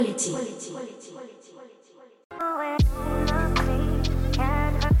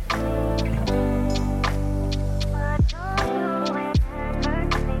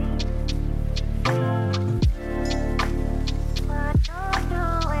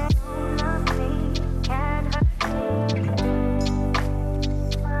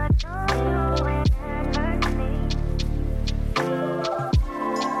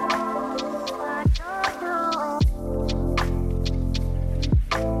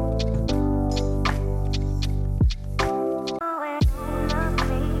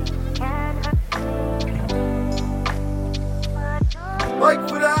Like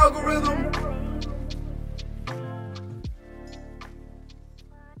for the algorithm.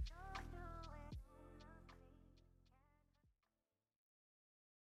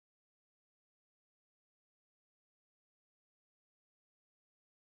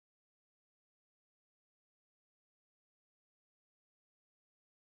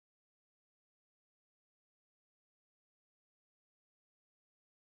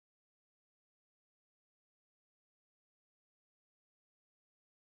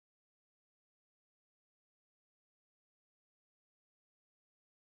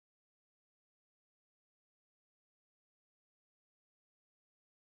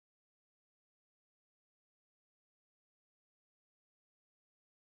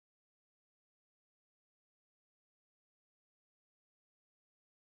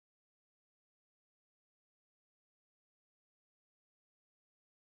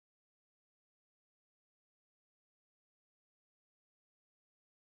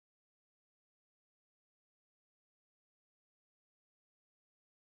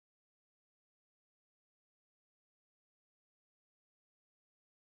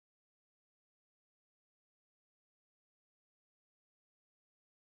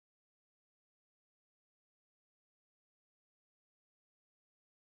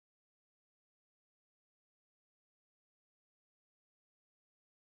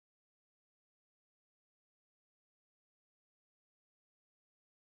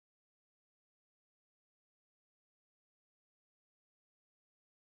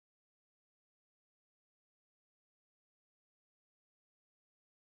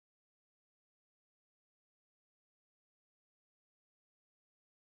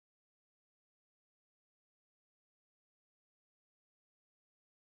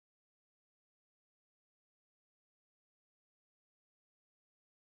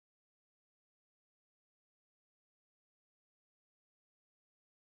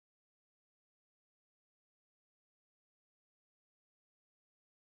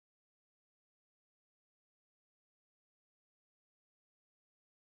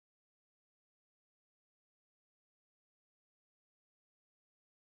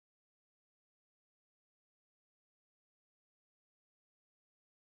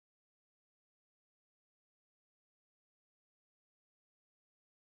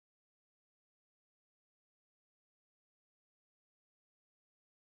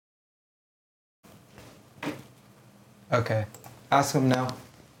 Okay. Ask him now.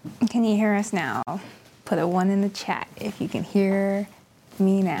 Can you hear us now? Put a 1 in the chat if you can hear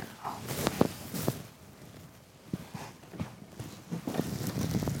me now.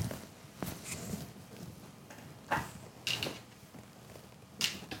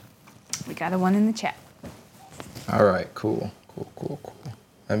 We got a 1 in the chat. All right, cool.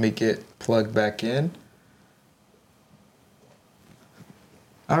 Let me get plugged back in.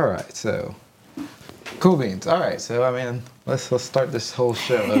 All right, so cool beans. All right, so I mean, let's start this whole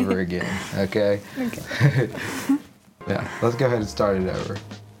show over again, okay? Okay. Yeah, let's go ahead and start it over.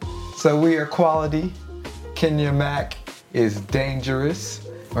 So we are quality. Kenya Mac is dangerous.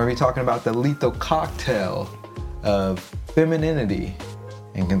 We're gonna be talking about the lethal cocktail of femininity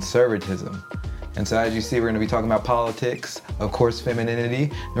and conservatism. And so as you see, we're gonna be talking about politics, of course, femininity,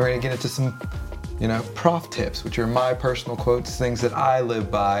 and we're gonna get into some, prof tips, which are my personal quotes, things that I live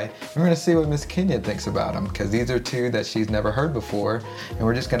by. And we're gonna see what Miss Kenya thinks about them, because these are two that she's never heard before, and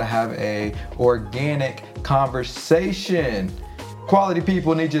we're just gonna have a organic conversation. Quality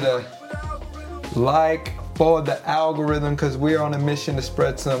people need you to like for the algorithm, because we're on a mission to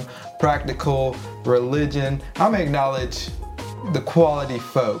spread some practical religion. I'm gonna acknowledge the quality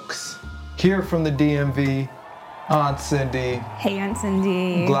folks. Here from the DMV, Aunt Cindy. Hey, Aunt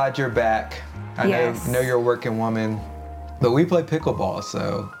Cindy. Glad you're back. I know you're a working woman, but we play pickleball,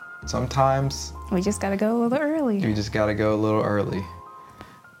 so sometimes we just gotta go a little early. You just gotta go a little early.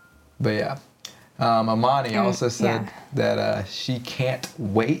 But yeah, Amani also said that she can't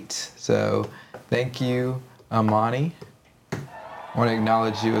wait. So thank you, Amani. I want to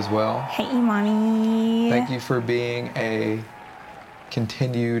acknowledge you as well. Hey, Imani. Thank you for being a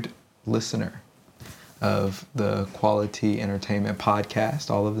continued listener of the Quality Entertainment Podcast,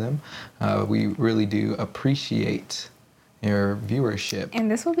 all of them. We really do appreciate your viewership.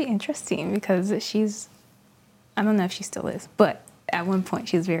 And this will be interesting because I don't know if she still is, but at one point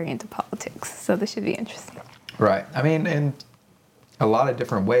she was very into politics. So this should be interesting. Right. I mean, in a lot of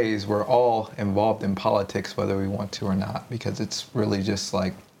different ways, we're all involved in politics, whether we want to or not, because it's really just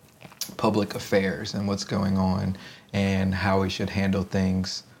like public affairs and what's going on and how we should handle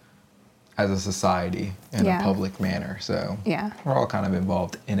things as a society in a public manner. So we're all kind of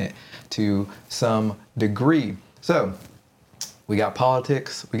involved in it to some degree. So we got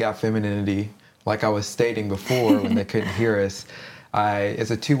politics, we got femininity. Like I was stating before when they couldn't hear us,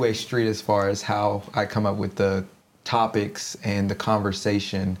 it's a two-way street as far as how I come up with the topics and the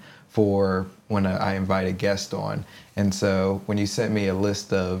conversation for when I invite a guest on. And so when you sent me a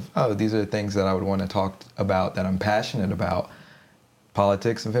list of, these are the things that I would want to talk about that I'm passionate about,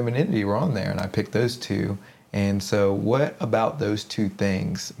 politics and femininity were on there, and I picked those two. And so what about those two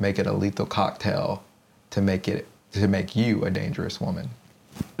things make it a lethal cocktail to make you a dangerous woman?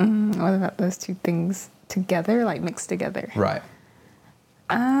 What about those two things together, like mixed together? Right.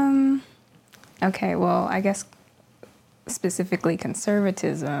 Okay, well, I guess specifically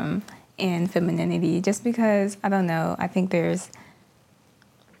conservatism and femininity, just because, I don't know, I think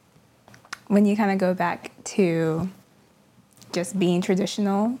when you kind of go back to just being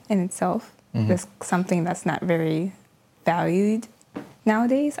traditional in itself, that's something that's not very valued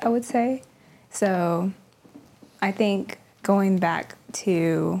nowadays, I would say. So I think going back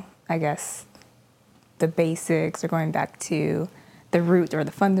to, I guess, the basics, or going back to the root or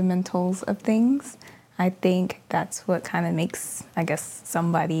the fundamentals of things, I think that's what kind of makes, I guess,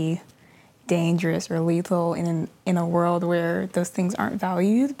 somebody dangerous or lethal in a world where those things aren't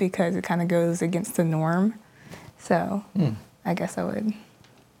valued, because it kind of goes against the norm. So I guess I would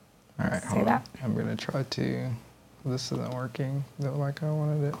say that. I'm going to try to... This isn't working like I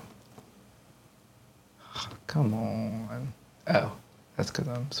wanted it. Come on. Oh, that's because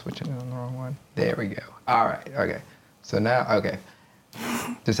I'm switching it on the wrong one. There we go. All right. Okay. So now, okay.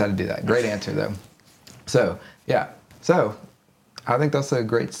 Just had to do that. Great answer, though. So, yeah. So, I think that's a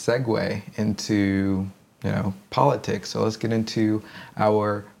great segue into, politics. So let's get into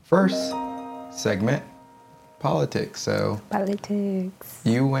our first segment, politics. So, politics.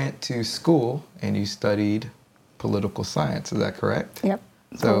 You went to school and you studied political science. Is that correct? Yep.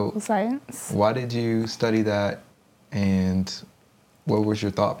 So, political science. Why did you study that, and what was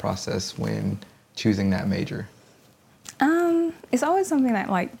your thought process when choosing that major? It's always something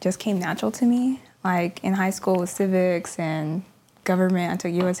that just came natural to me. Like in high school with civics and government, I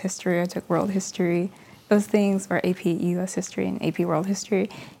took U.S. history, I took world history. Those things were AP U.S. history and AP world history.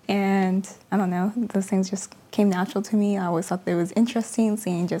 And I don't know, those things just came natural to me. I always thought it was interesting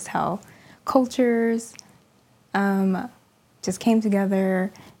seeing just how cultures just came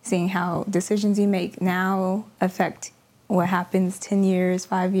together, seeing how decisions you make now affect what happens 10 years,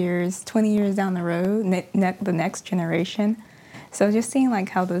 5 years, 20 years down the road, the next generation. So just seeing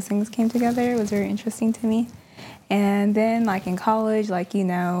how those things came together was very interesting to me. And then in college,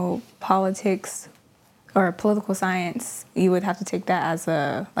 politics or political science, you would have to take that as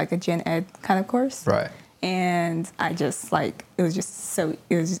a gen ed kind of course. Right. And I just it was just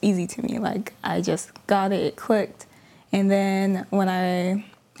easy to me. I just got it clicked. And then when I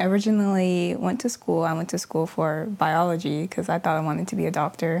originally went to school for biology because I thought I wanted to be a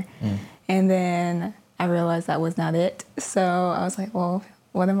doctor. And then I realized that was not it. So I was like, well,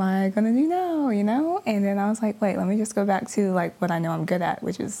 what am I going to do now, And then I was like, wait, let me just go back to what I know I'm good at,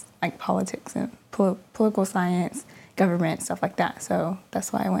 which is politics and political science, government, stuff like that. So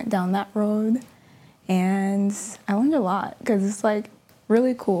that's why I went down that road. And I learned a lot because it's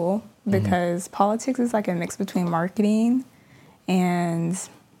really cool because politics is a mix between marketing and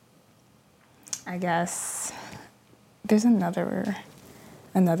I guess there's another word.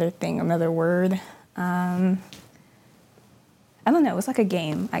 I don't know. It's like a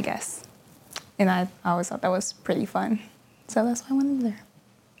game, I guess. And I always thought that was pretty fun. So that's why I went there.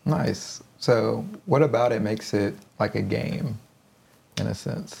 Nice. So what about it makes it like a game, in a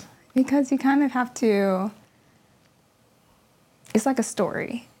sense? Because you kind of have to... It's like a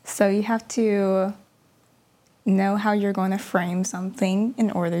story. So you have to know how you're going to frame something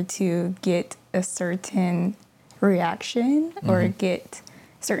in order to get a certain reaction or get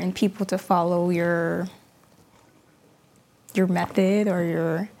certain people to follow your method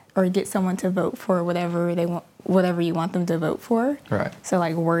or get someone to vote for whatever they want, whatever you want them to vote for. Right. So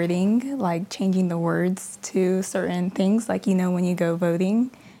wording, changing the words to certain things, when you go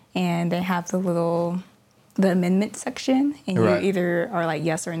voting and they have the the amendment section, and you Right. either are like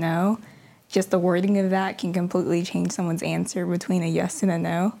yes or no. Just the wording of that can completely change someone's answer between a yes and a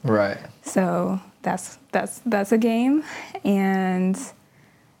no. Right. So that's a game. And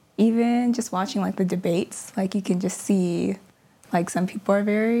even just watching like the debates, like you can just see like some people are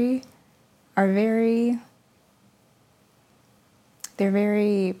very they're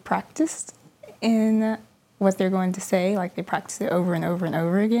very practiced in what they're going to say. Like they practice it over and over and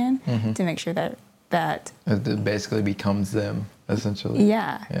over again to make sure that It basically becomes them, essentially.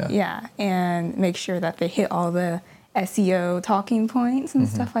 yeah, and make sure that they hit all the SEO talking points and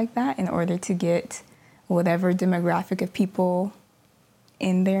stuff like that in order to get whatever demographic of people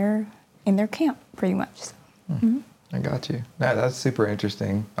in their camp, pretty much. So, I got you. No, that's super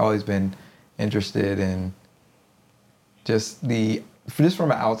interesting. I've always been interested in just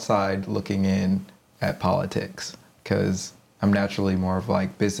from outside looking in at politics, because I'm naturally more of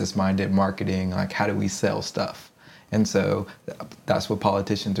like business-minded marketing, like how do we sell stuff? And so that's what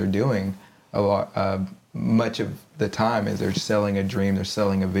politicians are doing a lot, much of the time, is they're selling a dream, they're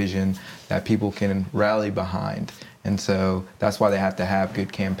selling a vision that people can rally behind. And so that's why they have to have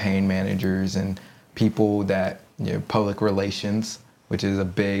good campaign managers and people that, public relations, which is a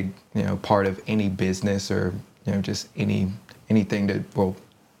big, part of any business, or, just anything that, well,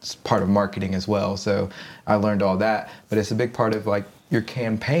 it's part of marketing as well. So I learned all that, but it's a big part of like your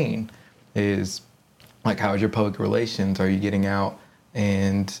campaign is like, how is your public relations? Are you getting out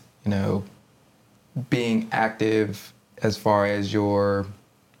and, being active as far as your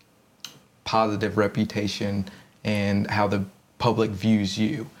positive reputation and how the public views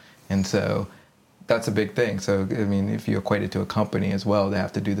you? And so that's a big thing. So, I mean, if you equate it to a company as well, they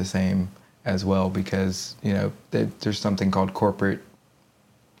have to do the same as well, because, there's something called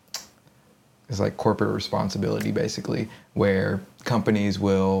it's like corporate responsibility, basically, where companies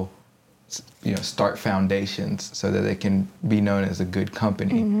will, start foundations so that they can be known as a good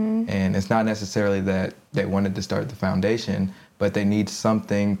company. And it's not necessarily that they wanted to start the foundation, but they need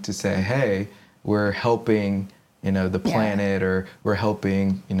something to say, hey, we're helping, the planet, or we're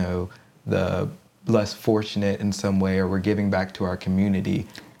helping, the less fortunate in some way, or we're giving back to our community.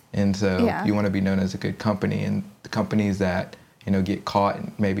 And so you want to be known as a good company. And the companies that, get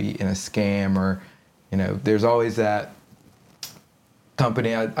caught maybe in a scam, or, there's always that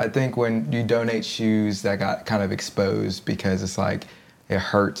company. I think when you donate shoes that got kind of exposed because it's like it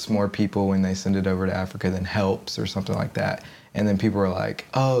hurts more people when they send it over to Africa than helps, or something like that. And then people were like,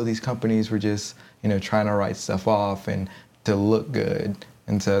 oh, these companies were just, trying to write stuff off and to look good.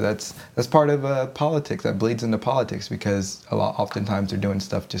 And so that's part of politics, that bleeds into politics, because oftentimes they're doing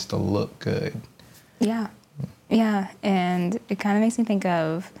stuff just to look good. Yeah, and it kind of makes me think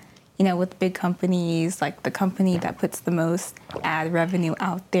of, with big companies, like the company that puts the most ad revenue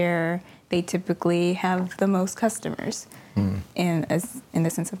out there, they typically have the most customers in the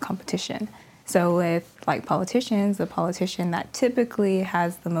sense of competition. So with like politicians, the politician that typically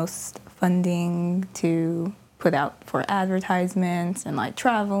has the most funding to put out for advertisements and like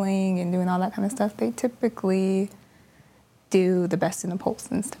traveling and doing all that kind of stuff, they typically do the best in the polls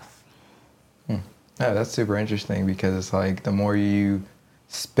and stuff. Yeah, that's super interesting, because it's like the more you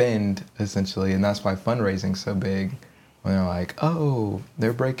spend, essentially, and that's why fundraising's so big, when they're like, oh,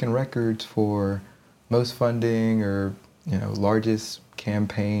 they're breaking records for most funding, or, largest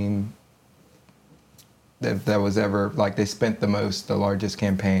campaign that was ever, like, they spent the largest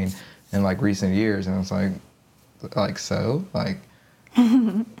campaign in like recent years. And it's like so, like,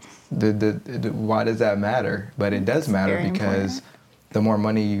 why does that matter? But it does matter, because important. the more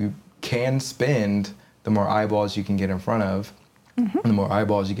money you can spend, the more eyeballs you can get in front of. And the more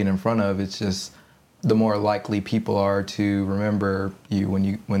eyeballs you get in front of, it's just the more likely people are to remember you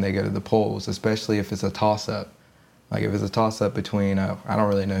when they go to the polls, especially if it's a toss-up. Like if it's a toss-up between, I don't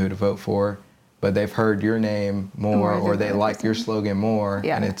really know who to vote for, but they've heard your name more, or they like your slogan more.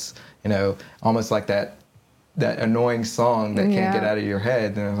 And it's, almost like that annoying song that can't get out of your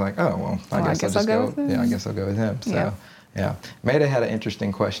head. And it's like, oh, well, I guess I'll just go. I guess I'll go with him. So, yeah. Maida had an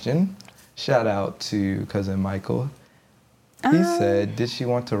interesting question. Shout out to cousin Michael. He said, did she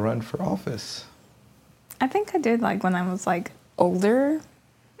want to run for office? I think I did, like when I was like older,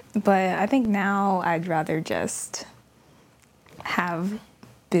 but I think now I'd rather just have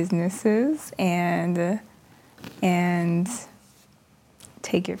businesses and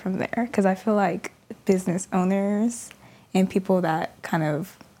take it from there, because I feel like business owners and people that kind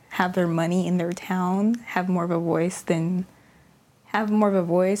of have their money in their town have more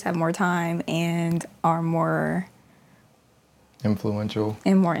time, and are more influential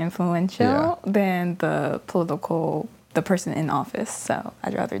than the political the person in office. So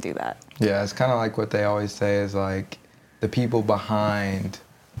I'd rather do that. Yeah, it's kind of like what they always say is like the people behind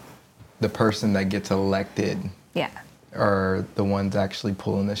the person that gets elected Yeah. are the ones actually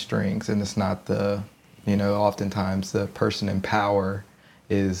pulling the strings, and it's not the, oftentimes the person in power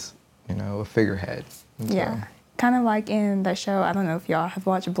is, a figurehead. And Yeah. Kind of like in that show, I don't know if y'all have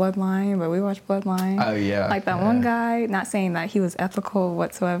watched Bloodline, but we watched Bloodline. Oh, yeah. Like that one guy, not saying that he was ethical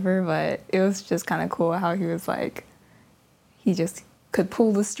whatsoever, but it was just kind of cool how he was like, he just could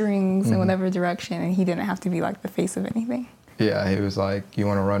pull the strings in whatever direction, and he didn't have to be like the face of anything. Yeah, he was like, you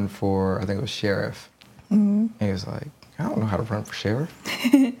want to run for, I think it was sheriff. And he was like, I don't know how to run for sheriff.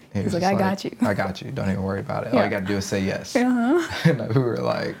 He's like, I got you. I got you. Don't even worry about it. Yeah. All you got to do is say yes. Uh-huh. And we were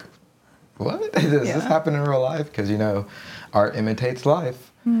like, what? Does this happen in real life? Because, art imitates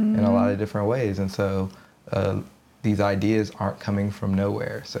life in a lot of different ways. And so these ideas aren't coming from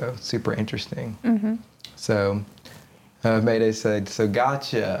nowhere. So super interesting. So Mayday said, so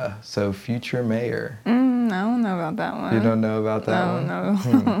gotcha. So future mayor. I don't know about that one. You don't know about that one? No.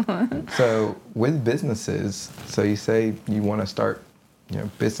 So with businesses, so you say you want to start,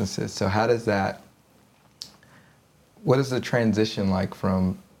 businesses. So how does that, what is the transition like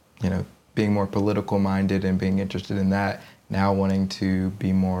from, being more political minded and being interested in that, now wanting to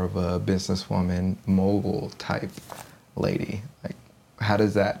be more of a businesswoman, mogul type lady? Like, how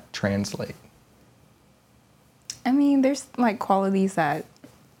does that translate? I mean, there's like qualities that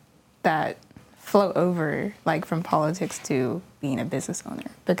flow over like from politics to being a business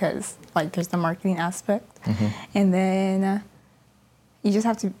owner, because like there's the marketing aspect, and then you just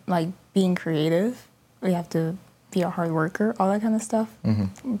have to like being creative. You have to be a hard worker, all that kind of stuff.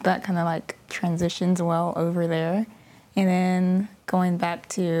 That kind of like transitions well over there. And then going back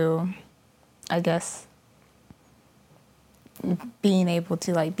to, I guess, being able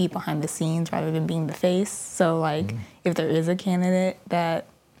to like be behind the scenes rather than being the face. So like if there is a candidate that,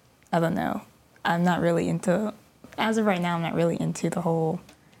 I don't know, I'm not really into, as of right now, I'm not really into the whole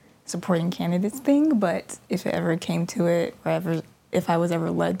supporting candidates thing, but if it ever came to it, or if I was ever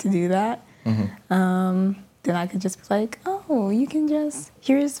led to do that, then I could just be like, oh, you can just,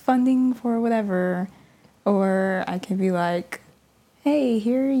 here's funding for whatever. Or I could be like, hey,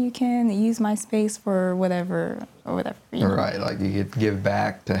 here you can use my space for whatever, or whatever. Right, like you could give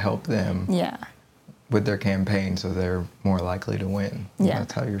back to help them with their campaign so they're more likely to win. Yeah.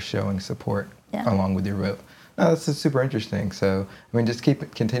 That's how you're showing support along with your vote. No, that's just super interesting. So, just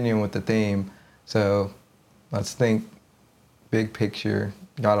continuing with the theme. So let's think big picture,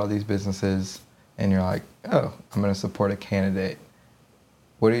 got all these businesses, and you're like, oh, I'm going to support a candidate.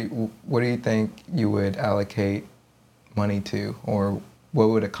 What do you think you would allocate money to, or what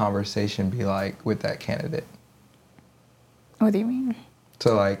would a conversation be like with that candidate? What do you mean?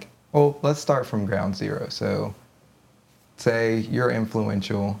 So like, well, let's start from ground zero. So say you're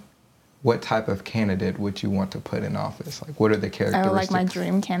influential. What type of candidate would you want to put in office? Like, what are the characteristics? Oh, like my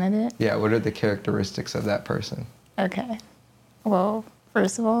dream candidate? Yeah, what are the characteristics of that person? Okay. Well,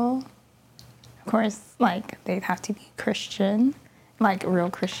 first of all, of course, like, they'd have to be Christian, like, real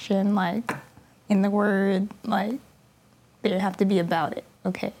Christian, like, in the word, like, they have to be about it,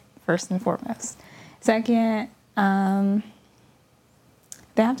 okay, first and foremost. Second, they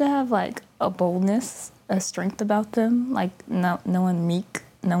have to have, like, a boldness, a strength about them, like, no one meek,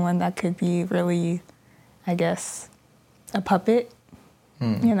 no one that could be really, I guess, a puppet,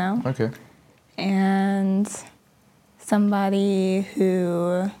 you know? Okay. And somebody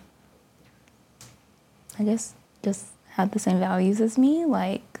who, I guess, just had the same values as me,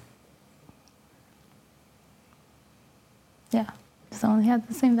 like, yeah, just only had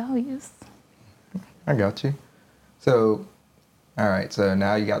the same values. I got you. So, all right, so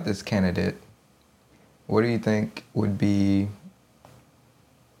now you got this candidate. What do you think would be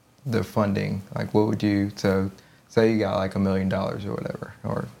the funding? Like, what would you, so say you got like $1 million or whatever,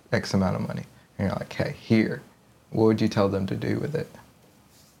 or X amount of money, and you're like, hey, here, what would you tell them to do with it?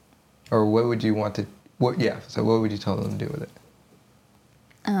 Or what would you want to, so what would you tell them to do with it?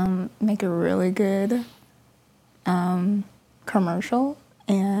 Make a really good commercial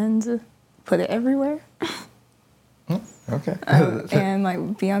and put it everywhere. Okay. And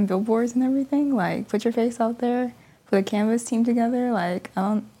like be on billboards and everything. Like put your face out there, put a Canvas team together.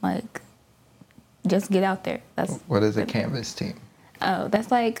 Just get out there. That's what is a Canvas team? Oh, that's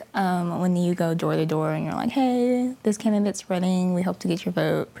like when you go door to door and you're like, hey, this candidate's running. We hope to get your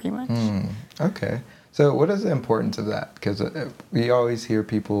vote, pretty much. Okay. So what is the importance of that? Because we always hear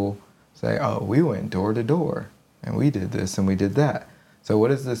people say, oh, we went door to door and we did this and we did that. So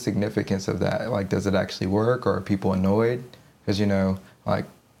what is the significance of that? Like, does it actually work, or are people annoyed? Because, like,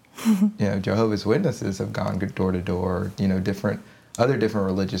 Jehovah's Witnesses have gone door to door, different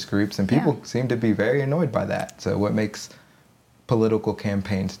religious groups, and people seem to be very annoyed by that. So what makes political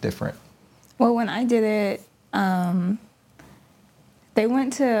campaigns different? Well, when I did it, they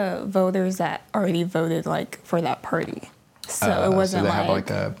went to voters that already voted for that party. So it wasn't so they have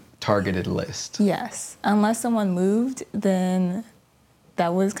a targeted list. Yes. Unless someone moved, then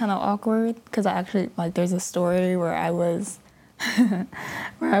that was kind of awkward, because I actually, there's a story where I was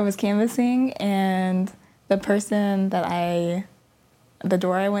canvassing, and the person the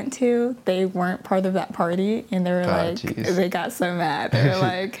door I went to, they weren't part of that party, and they were they got so mad. They were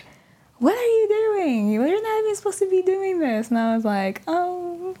like, "What are you doing? You're not even supposed to be doing this." And I was like,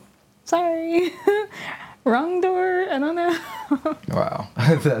 "Oh, sorry. Wrong door. I don't know." Wow.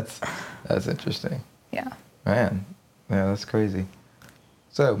 That's interesting. Yeah. Man. Yeah, that's crazy.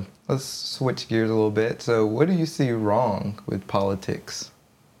 So let's switch gears a little bit. So what do you see wrong with politics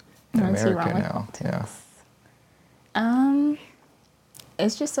in America now? Yeah.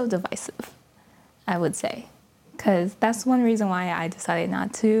 It's just so divisive, I would say. Because that's one reason why I decided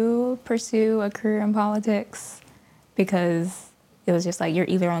not to pursue a career in politics, because it was just you're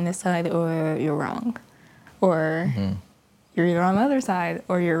either on this side or you're wrong. Or you're either on the other side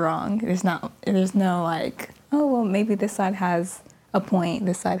or you're wrong. There's no oh, well, maybe this side has a point,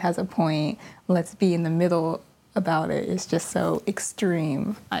 this side has a point, let's be in the middle about it. It's just so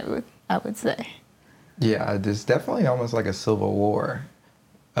extreme, I would say. Yeah, there's definitely almost like a civil war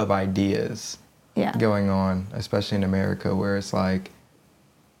of ideas going on, especially in America, where it's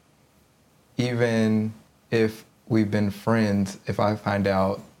even if we've been friends, if I find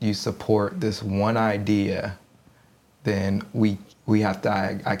out you support this one idea, then we have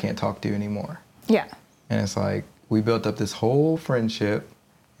to, I can't talk to you anymore. Yeah. And it's we built up this whole friendship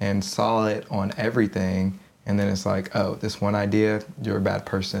and saw it on everything, and then it's oh, this one idea, you're a bad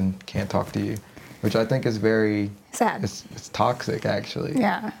person, can't talk to you, which I think is very sad. It's toxic, actually.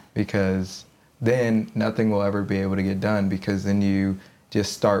 Yeah. Because then nothing will ever be able to get done, because then you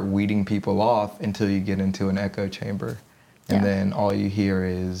just start weeding people off until you get into an echo chamber, and then all you hear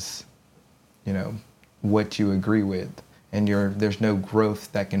is, what you agree with, and there's no growth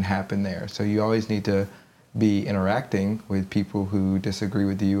that can happen there. So you always need to be interacting with people who disagree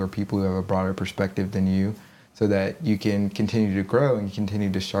with you, or people who have a broader perspective than you, so that you can continue to grow and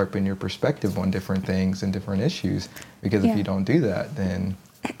continue to sharpen your perspective on different things and different issues. Because if you don't do that, then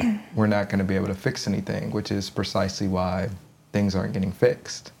we're not going to be able to fix anything, which is precisely why things aren't getting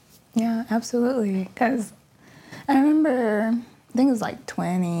fixed. Yeah, absolutely. Because I remember, I think it was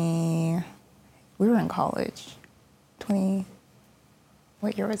 20, we were in college.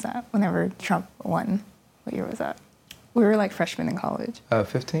 What year was that? Whenever Trump won. What year was that? We were freshmen in college.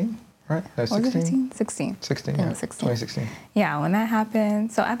 15, right? No, 16? Was it 15? 16. 16, yeah. 2016. Yeah, when that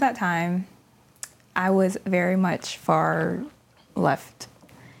happened. So at that time, I was very much far left.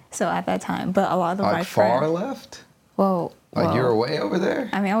 So at that time, but a lot of my friends. Far left? Well, you were way over there?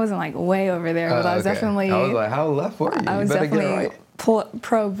 I mean, I wasn't way over there, but I was definitely. I was how left were you? I was definitely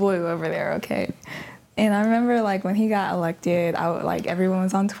pro-blue over there, okay? And I remember when he got elected, everyone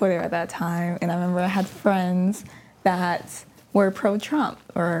was on Twitter at that time, and I remember I had friends that were pro-Trump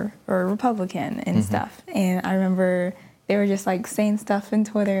or Republican and stuff. And I remember they were just saying stuff in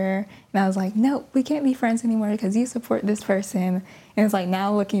Twitter, and I was like, no, we can't be friends anymore because you support this person. And it's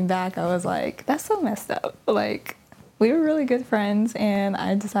now looking back, I was like, that's so messed up. We were really good friends, and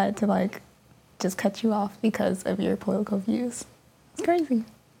I decided to just cut you off because of your political views. It's crazy.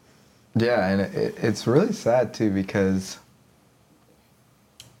 Yeah, and it's really sad too, because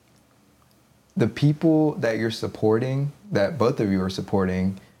the people that you're supporting, that both of you are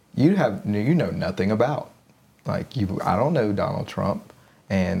supporting, you know nothing about. I don't know Donald Trump,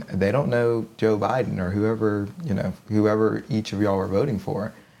 and they don't know Joe Biden or whoever each of y'all are voting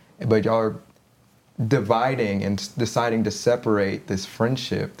for, but y'all are dividing and deciding to separate this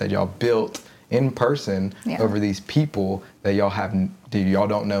friendship that y'all built in person over these people that y'all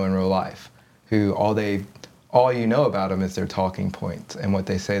don't know in real life, who all you know about them is their talking points and what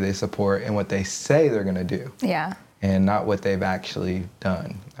they say they support and what they say they're going to do. Yeah. And not what they've actually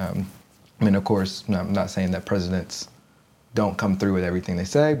done. Of course, I'm not saying that presidents don't come through with everything they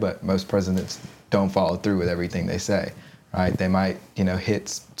say, but most presidents don't follow through with everything they say, right? They might,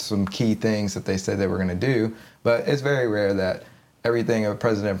 hit some key things that they said they were going to do, but it's very rare that everything a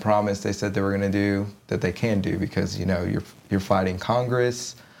president promised they said they were going to do that they can do, because you're fighting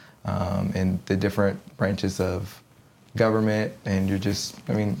Congress and the different branches of government, and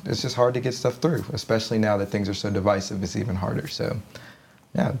it's just hard to get stuff through, especially now that things are so divisive. It's even harder. So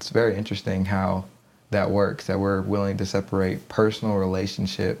yeah, it's very interesting how that works, that we're willing to separate personal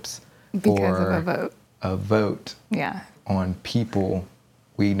relationships Because of for a vote. a vote Yeah. on people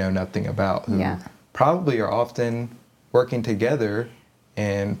we know nothing about, who Yeah. probably are often working together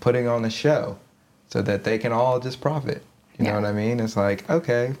and putting on a show so that they can all just profit. You know Yeah. what I mean? It's like,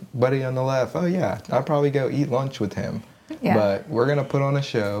 okay, buddy on the left, oh yeah, I'll probably go eat lunch with him. Yeah. But we're going to put on a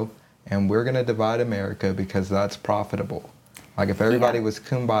show and we're going to divide America because that's profitable. Like if everybody Yeah. was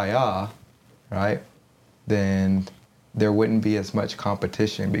kumbaya, right, then there wouldn't be as much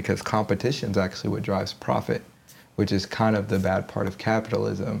competition, because competition is actually what drives profit, which is kind of the bad part of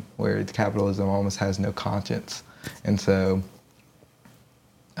capitalism, where capitalism almost has no conscience. And so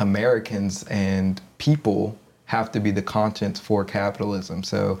Americans and people have to be the conscience for capitalism.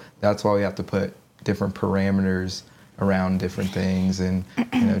 So that's why we have to put different parameters around different things, and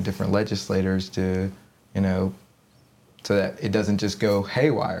different legislators to, so that it doesn't just go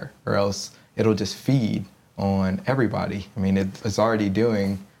haywire, or else it'll just feed on everybody. I mean, it's already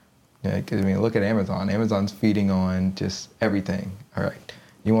doing. Look at Amazon. Amazon's feeding on just everything. All right,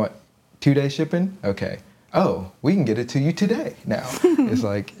 you want 2-day shipping? Okay. Oh, we can get it to you today now. It's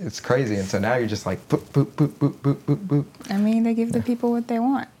like, it's crazy. And so now you're just like, boop, boop, boop, boop, boop, boop, boop. I mean, they give the people what they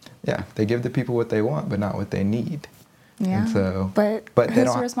want. Yeah, they give the people what they want, but not what they need. Yeah. And so, but they whose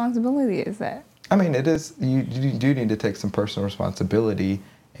don't. responsibility is that? I mean, it is. You do need to take some personal responsibility,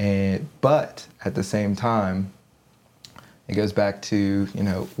 but at the same time, it goes back to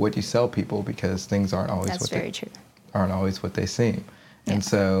what you sell people, because things aren't always aren't always what they seem. Yeah. And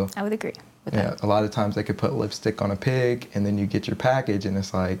so I would agree with yeah, that. a lot of times they could put lipstick on a pig, and then you get your package, and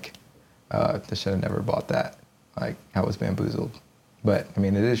it's like, they should have never bought that. Like, I was bamboozled. But I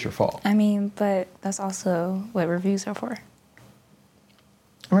mean, it is your fault. I mean, but that's also what reviews are for.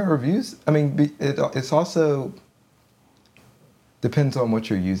 I mean, reviews. I mean, it's also depends on what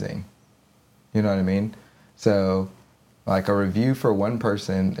you're using. You know what I mean? So, like, a review for one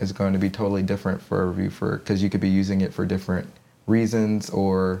person is going to be totally different for a review because you could be using it for different reasons,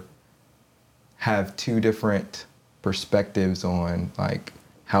 or have two different perspectives on like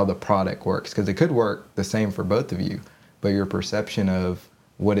how the product works, because it could work the same for both of you, but your perception of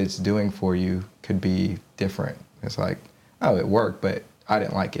what it's doing for you could be different. It's like, oh, it worked, but I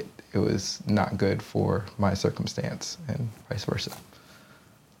didn't like it. It was not good for my circumstance, and vice versa.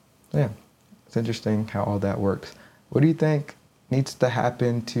 Yeah, it's interesting how all that works. What do you think needs to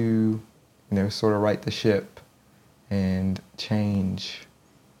happen to, sort of right the ship and change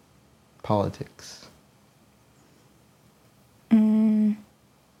politics?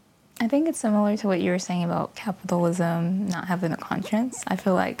 I think it's similar to what you were saying about capitalism not having a conscience. I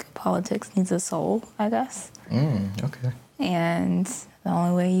feel like politics needs a soul, I guess. Okay. And the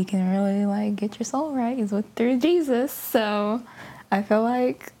only way you can really like get your soul right is through Jesus. So I feel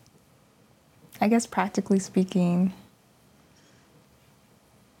like, I guess practically speaking,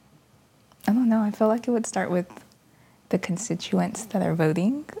 I don't know. I feel like it would start with the constituents that are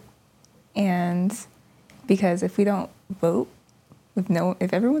voting. And because if we don't vote,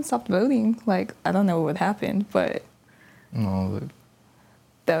 if everyone stopped voting, like, I don't know what would happen, but No,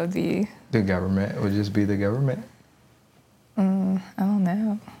 that would be... the government. It would just be the government. I don't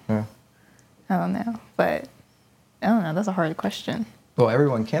know. Yeah. I don't know. But, I don't know. That's a hard question. Well,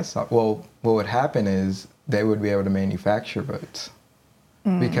 everyone can't stop. Well, what would happen is they would be able to manufacture votes.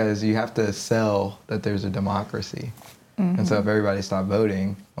 Because you have to sell that there's a democracy. And so if everybody stopped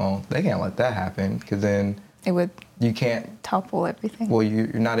voting, well, they can't let that happen, because then It would you can't topple everything. Well, you're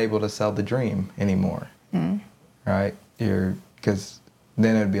not able to sell the dream anymore, right? Because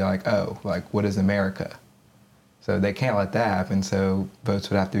then it'd be like, oh, like, what is America? So they can't let that happen. So votes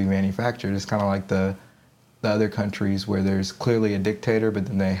would have to be manufactured. It's kind of like the other countries where there's clearly a dictator, but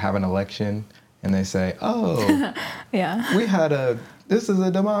then they have an election and they say, oh, yeah. this is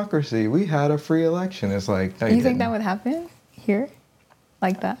a democracy. We had a free election. It's like, no, You think that would happen here?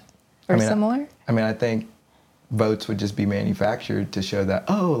 Like that? Or similar? I think votes would just be manufactured to show that,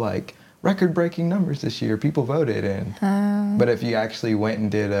 oh, like, record-breaking numbers this year, people voted. But if you actually went and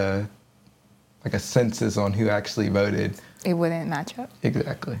did a census on who actually voted, it wouldn't match up.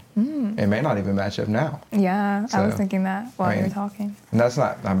 Exactly. It may not even match up now. Yeah, So, I was thinking that while you were talking. And that's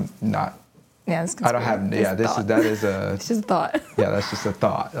not, I'm not, yeah, it's I don't have, yeah, that is a, it's just a thought. Yeah, that's just a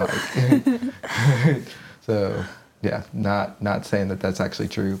thought. Like, so, yeah, not saying that that's actually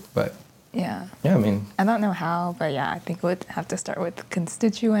true, but yeah. Yeah, I mean, I don't know how, but yeah, I think it would have to start with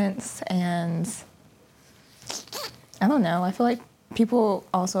constituents, and I don't know. I feel like people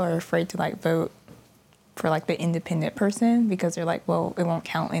also are afraid to like vote for like the independent person because they're like, well, it won't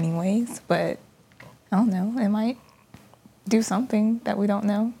count anyways. But I don't know. It might do something that we don't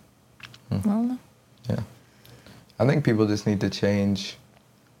know. I don't know. Yeah. I think people just need to change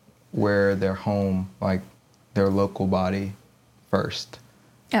where their home, like their local body first.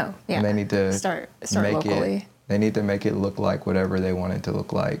 Oh, yeah. And they need to start make locally. They need to make it look like whatever they want it to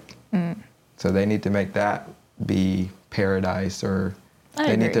look like. So they need to make that be paradise, or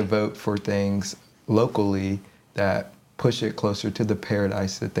they need to vote for things locally that push it closer to the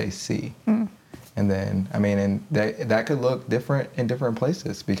paradise that they see. And then, I mean, and that could look different in different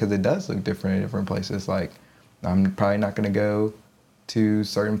places, because it does look different in different places. Like, I'm probably not going to go to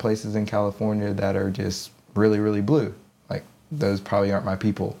certain places in California that are just really, really blue. Like, those probably aren't my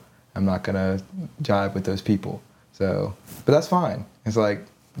people. I'm not going to jive with those people. So, but that's fine. It's like,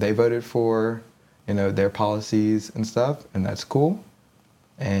 they voted for, you know, their policies and stuff, and that's cool.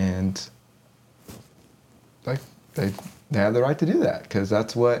 And like, they have the right to do that, because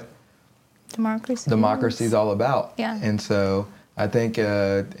that's what democracy is all about. Yeah. And so I think,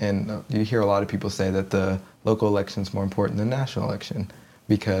 and you hear a lot of people say that the local election is more important than the national election,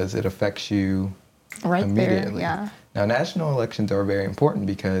 because it affects you right immediately. There, yeah. Now, national elections are very important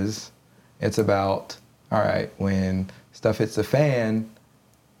because it's about, all right, when stuff hits the fan,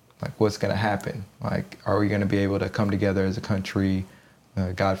 like, what's going to happen? Like, are we going to be able to come together as a country?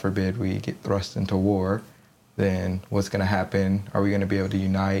 God forbid we get thrust into war. Then what's going to happen? Are we going to be able to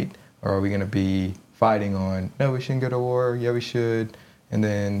unite? Or are we going to be fighting on, no, we shouldn't go to war, yeah, we should. And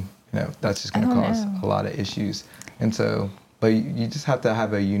then, you know, that's just going to cause a lot of issues. And so, but you just have to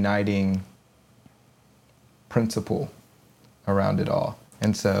have a uniting principle around it all.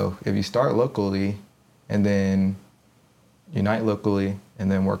 And so if you start locally and then unite locally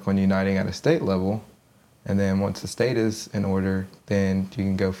and then work on uniting at a state level, and then once the state is in order, then you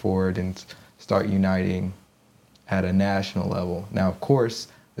can go forward and start uniting at a national level. Now, of course,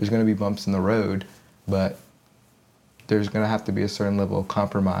 there's going to be bumps in the road, but there's going to have to be a certain level of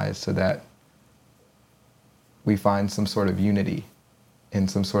compromise so that we find some sort of unity and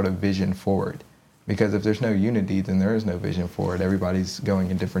some sort of vision forward. Because if there's no unity, then there is no vision forward. Everybody's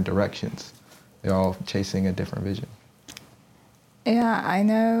going in different directions. They're all chasing a different vision. Yeah, I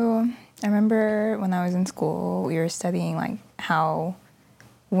know. I remember when I was in school, we were studying like how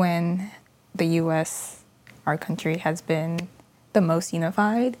when the U.S., our country, has been the most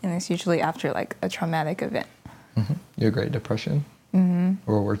unified, and it's usually after like a traumatic event. Your Great Depression,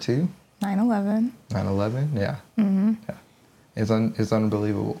 World War II, 9/11. 9/11, yeah. Yeah. It's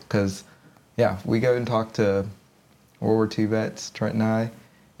unbelievable because, yeah, we go and talk to World War II vets, Trent and I,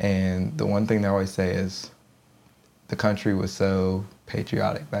 and the one thing they always say is the country was so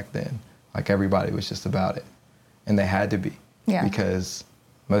patriotic back then. Like, everybody was just about it. And they had to be. Yeah. Because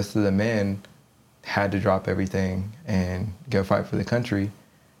most of the men had to drop everything and go fight for the country.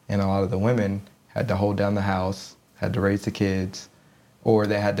 And a lot of the women had to hold down the house, had to raise the kids, or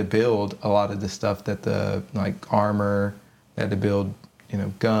they had to build a lot of the stuff that like armor, they had to build, you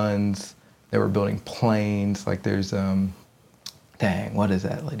know, guns. They were building planes. Like, there's, what is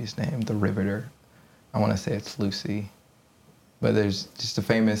that lady's name? The Riveter. I want to say it's Lucy. But there's just a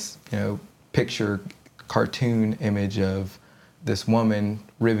famous, you know, picture, cartoon image of this woman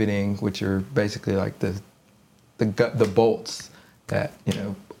riveting, which are basically like the bolts that, you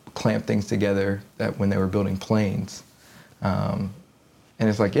know, clamp things together that when they were building planes. And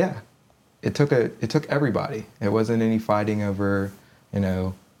it's like, yeah, it took everybody. It wasn't any fighting over, you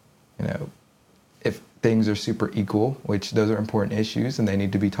know, if things are super equal, which those are important issues and they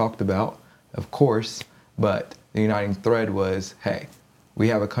need to be talked about, of course, but the uniting thread was, hey, we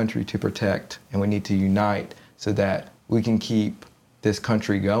have a country to protect and we need to unite so that we can keep this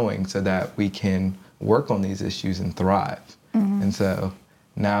country going, so that we can work on these issues and thrive. And so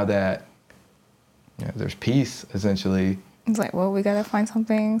now that, you know, there's peace, essentially. It's like, well, we got to find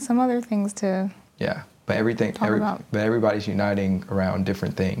some other things to. Yeah, but everybody's uniting around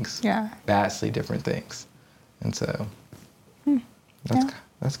different things. Yeah. Vastly different things. And so Yeah.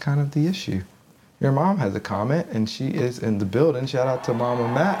 that's kind of the issue. Your mom has a comment, and she is in the building. Shout out to Mama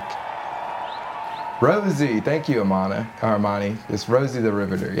Mac. Rosie, thank you, Armani. It's Rosie the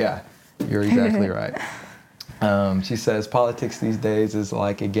Riveter. Yeah, you're exactly right. She says politics these days is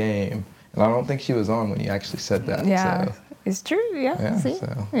like a game, and I don't think she was on when you actually said that. Yeah, so. it's true. Yeah, see,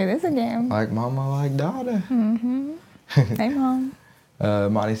 so. it is a game. Like mama, like daughter. Hey, Mom.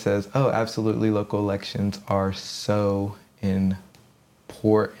 Monty says, oh, absolutely, local elections are so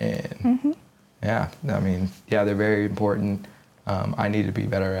important. Yeah, I mean, yeah, they're very important. I need to be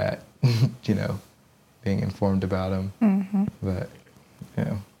better at, you know, being informed about them. But, you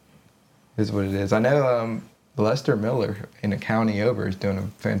know, it is what it is. I know Lester Miller in a county over is doing a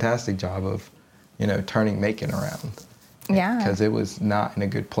fantastic job of, you know, turning Macon around. Yeah. Because it was not in a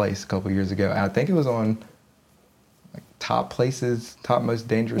good place a couple years ago. And I think it was on like top most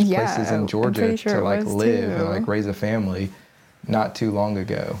dangerous places in Georgia sure to like live too. and like raise a family not too long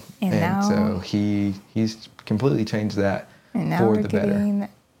ago. And now, so he's completely changed that and for the better.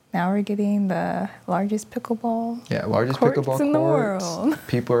 Now we're getting the largest pickleball. Yeah, largest courts pickleball in courts. the world.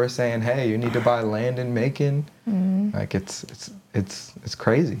 People are saying, "Hey, you need to buy land in Macon." Like it's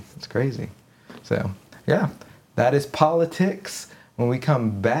crazy. It's crazy. So yeah, that is politics. When we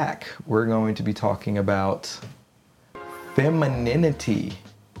come back, we're going to be talking about femininity.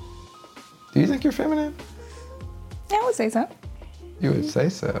 Do you think you're feminine? Yeah, I would say so. You would say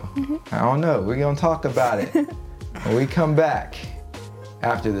so. I don't know. We're gonna talk about it when we come back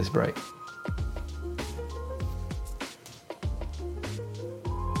after this break.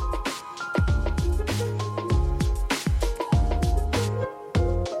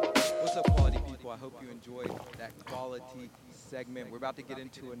 What's up, quality people? I hope you enjoyed that quality segment. We're about to get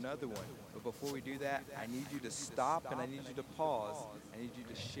into another one. But before we do that, I need you to stop and I need you to pause. I need you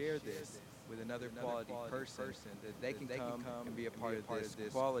to share this with another quality person that they can come and be a part of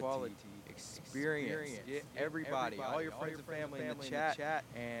this quality experience. Get everybody, all your friends and family in the chat,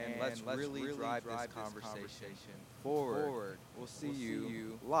 and let's really drive this conversation forward. We'll see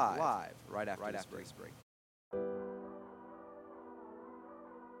you live right after this break.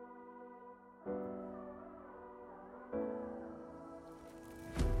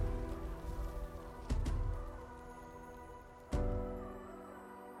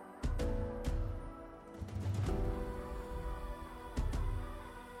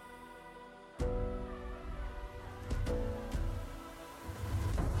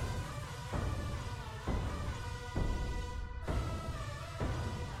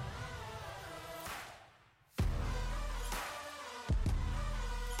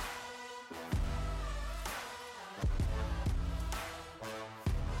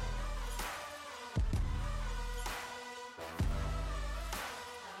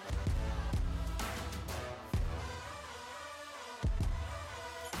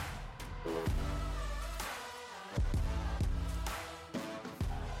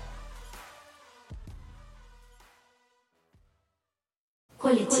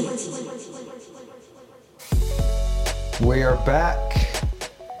 We are back,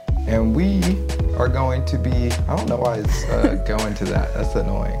 and we are going to be, I don't know why it's going to that, that's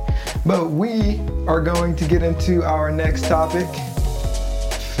annoying. But we are going to get into our next topic,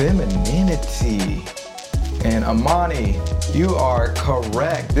 femininity. And Amani, you are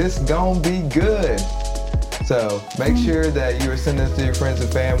correct. This gonna be good. So make sure that you are sending this to your friends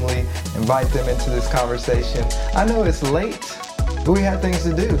and family, invite them into this conversation. I know it's late, but we had things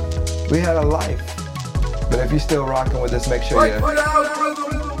to do. We had a life. But if you're still rocking with us, make sure you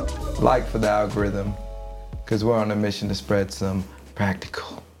like for the algorithm, because we're on a mission to spread some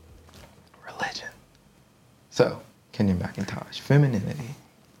practical religion. So, Kenya McIntosh, femininity.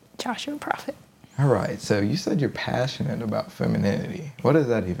 Joshua Prophet. All right, so you said you're passionate about femininity. What does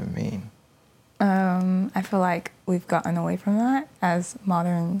that even mean? I feel like we've gotten away from that as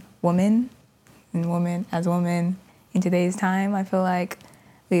modern women and women in today's time. I feel like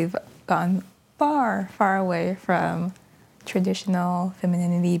we've gotten far, far away from traditional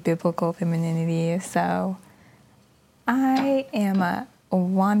femininity, biblical femininity. So I am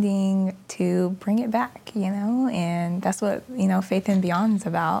wanting to bring it back, and that's what, Faith and Beyond is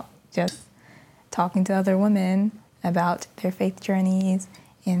about. Just talking to other women about their faith journeys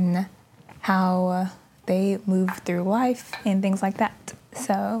and how they move through life and things like that.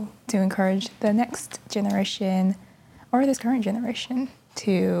 So to encourage the next generation or this current generation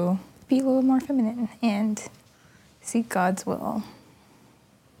to be a little more feminine and seek God's will.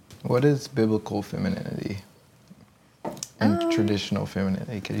 What is biblical femininity and traditional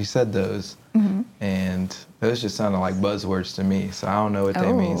femininity? Because you said those, and those just sounded like buzzwords to me, so I don't know what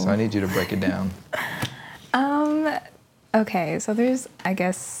they mean, so I need you to break it down. Okay, so there's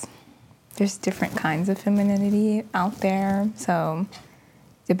different kinds of femininity out there, so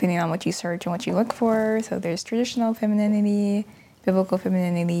depending on what you search and what you look for. So there's traditional femininity, biblical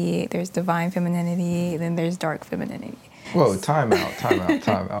femininity, there's divine femininity, then there's dark femininity. Whoa, time out.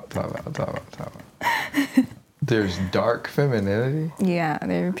 There's dark femininity? Yeah,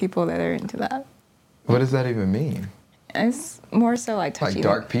 there are people that are into that. What does that even mean? It's more so like touchy. Like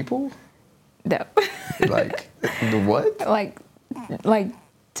dark people? No. Like, the what? Like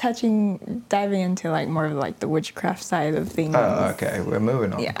diving into like more of like the witchcraft side of things. Oh, okay, we're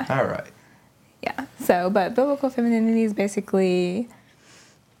moving on. Yeah. All right. Yeah. So, but biblical femininity is basically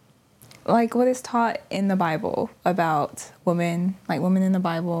like what is taught in the Bible about women, like women in the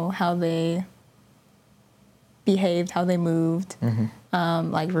Bible, how they behaved, how they moved,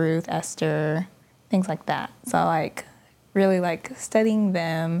 like Ruth, Esther, things like that. So like really like studying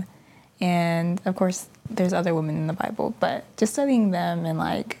them, and of course there's other women in the Bible, but just studying them and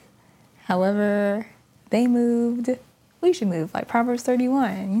like however they moved, we should move, like Proverbs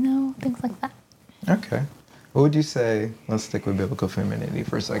 31, things like that. Okay. What would you say, let's stick with biblical femininity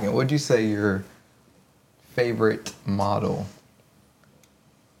for a second. What would you say your favorite model,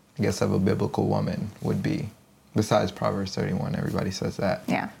 I guess, of a biblical woman would be? Besides Proverbs 31, everybody says that.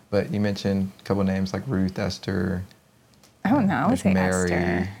 Yeah. But you mentioned a couple names like Ruth, Esther. I don't know. I would say Mary.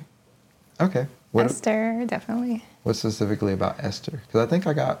 Esther. Okay. Esther, definitely. What specifically about Esther? Because I think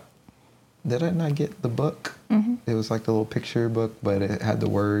did I not get the book? Mm-hmm. It was like the little picture book, but it had the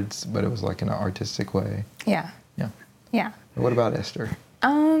words, but it was like in an artistic way. Yeah. Yeah. Yeah. What about Esther?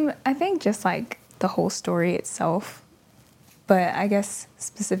 I think just like the whole story itself, but I guess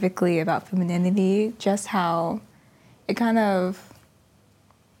specifically about femininity, just how it kind of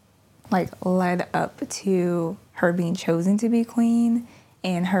like led up to her being chosen to be queen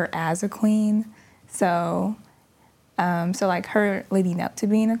and her as a queen. So like her leading up to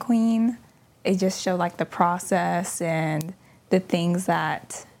being a queen, it just showed like the process and the things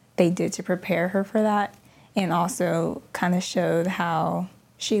that they did to prepare her for that. And also kind of showed how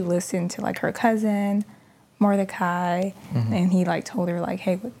she listened to like her cousin, Mordecai, and he like told her like,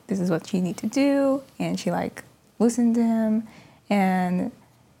 hey, this is what you need to do. And she like listened to him, and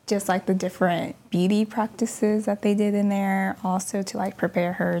just like the different beauty practices that they did in there also to like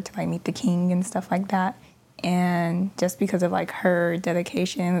prepare her to like meet the king and stuff like that. And just because of like her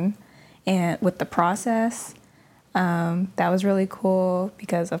dedication and with the process, that was really cool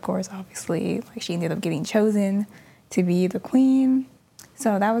because of course, obviously, like she ended up getting chosen to be the queen.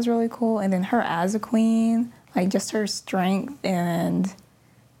 So that was really cool. And then her as a queen, like just her strength and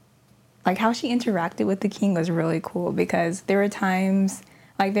like how she interacted with the king was really cool, because there were times,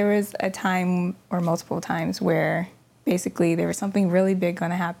 like there was a time or multiple times where basically there was something really big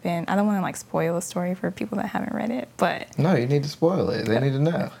going to happen. I don't want to like spoil the story for people that haven't read it, but No, you need to spoil it. They need to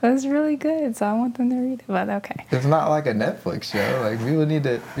know. it was really good, so I want them to read it, but okay. It's not like a Netflix show. Like people need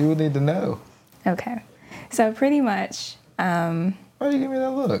to know. Okay. So pretty much, Why did you give me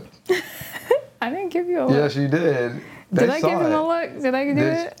that look? I didn't give you a look. Yes, you did. Did I give him a look? Did I do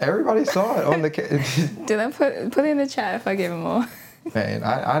it? Everybody saw it on the. Did I put it in the chat if I gave him a look? Man,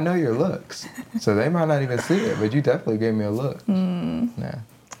 I know your looks, so they might not even see it, but you definitely gave me a look. Yeah.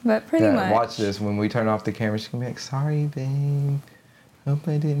 But pretty much. Watch this. When we turn off the camera, she's gonna be like, "Sorry, babe. Hope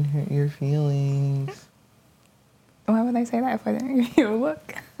I didn't hurt your feelings." Why would I say that if I didn't give you a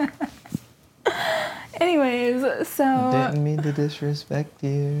look? Anyways, so. Didn't mean to disrespect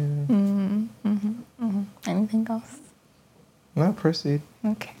you. Anything else? No, proceed.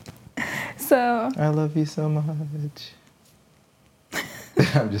 Okay. So. I love you so much.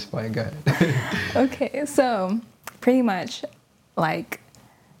 I'm just playing. Go ahead. Okay, so pretty much, like,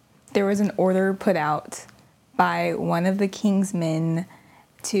 there was an order put out by one of the king's men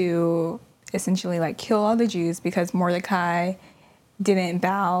to essentially like kill all the Jews because Mordecai didn't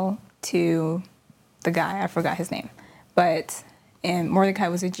bow to the guy. I forgot his name, and Mordecai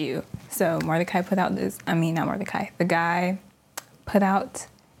was a Jew. So Mordecai put out this, not Mordecai, the guy put out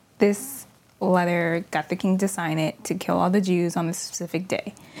this letter, got the king to sign it to kill all the Jews on this specific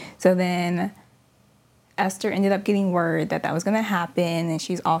day. So then Esther ended up getting word that was going to happen, and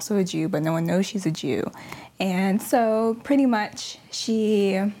she's also a Jew, but no one knows she's a Jew. And so pretty much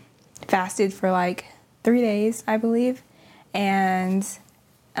she fasted for like 3 days, I believe. And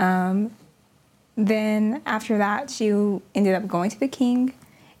then after that, she ended up going to the king.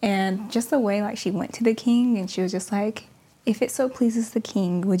 And just the way like she went to the king, and she was just like, if it so pleases the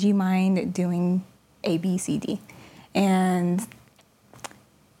king, would you mind doing A, B, C, D? And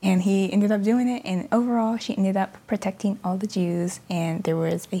he ended up doing it, and overall, she ended up protecting all the Jews, and there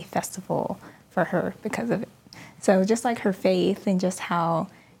was a festival for her because of it. So just like her faith and just how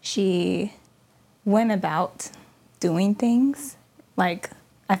she went about doing things, like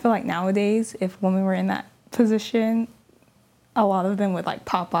I feel like nowadays, if women were in that position, a lot of them would like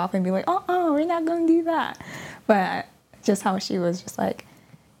pop off and be like, we're not going to do that. But just how she was just like,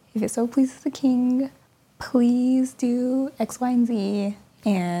 if it so pleases the king, please do X, Y, and Z.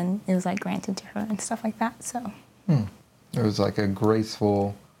 And it was like granted to her and stuff like that. So There was like a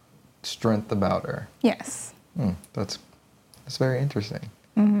graceful strength about her. yes. That's very interesting.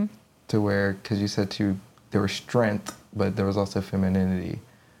 To where, because you said there was strength, but there was also femininity.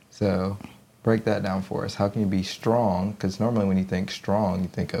 So break that down for us. How can you be strong? Because normally when you think strong, you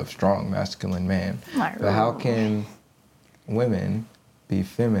think of strong, masculine man. But how can women be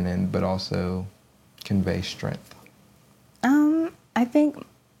feminine but also convey strength? I think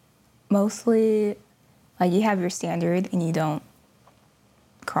mostly, like, you have your standard and you don't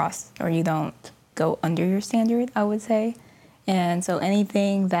cross or you don't go under your standard, I would say. And so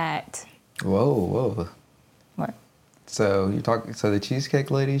anything that... Whoa. What? So so the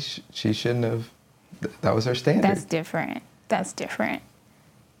cheesecake lady, she shouldn't have, that was her standard. That's different. That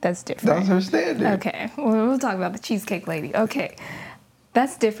was her standard. Okay, well, we'll talk about the cheesecake lady. Okay,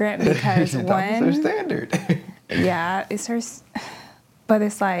 that's different because That was her standard. Yeah, it's her, but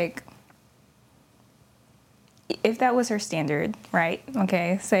it's like, if that was her standard, right?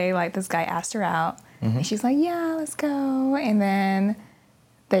 Okay, say like this guy asked her out, and she's like, yeah, let's go, and then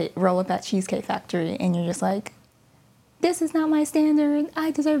they roll up at Cheesecake Factory, and you're just like, this is not my standard.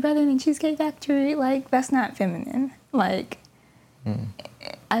 I deserve better than Cheesecake Factory. Like, that's not feminine. Like,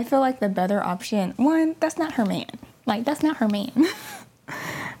 I feel like the better option, one, that's not her man. Like, that's not her man.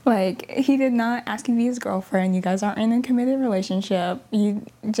 Like, he did not ask you to be his girlfriend. You guys aren't in a committed relationship. You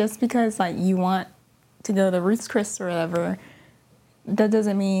just because, like, you want to go to Ruth's Chris or whatever, that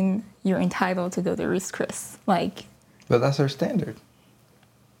doesn't mean you're entitled to go to Ruth's Chris. Like... But that's her standard.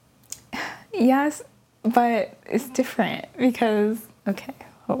 Yes, but it's different because... Okay,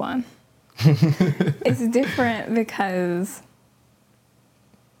 hold on. It's different because...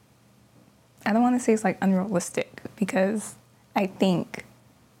 I don't want to say it's, like, unrealistic because I think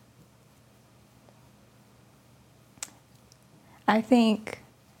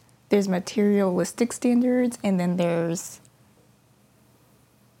there's materialistic standards and then there's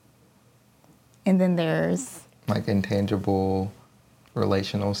like intangible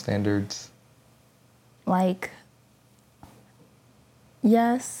relational standards. Like,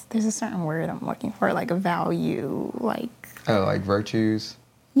 yes, there's a certain word I'm looking for, like a value, like... Oh, like virtues?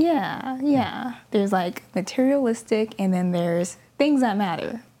 Yeah. There's like materialistic and then there's things that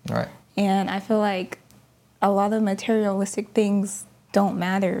matter. Right. And I feel like a lot of materialistic things don't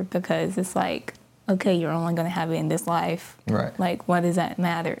matter because it's like, okay, you're only going to have it in this life. Right. Like, what does that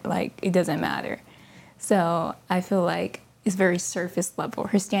matter? Like, it doesn't matter. So I feel like it's very surface level.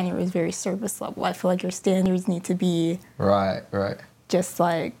 Her standard is very surface level. I feel like your standards need to be... Right. Just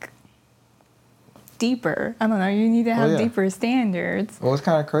like... deeper. I don't know. You need to have deeper standards. Well, it's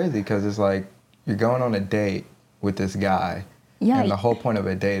kind of crazy because it's like you're going on a date with this guy. Yeah. And the whole point of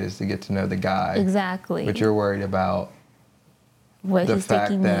a date is to get to know the guy. Exactly. But you're worried about what the he's fact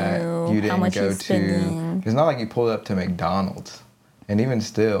taking that you how much didn't go he's spending. It's not like you pulled up to McDonald's. And even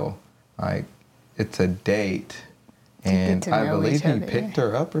still, like, it's a date. And I believe he picked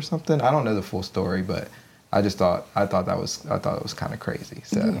her up or something. I don't know the full story, but I thought it was kind of crazy.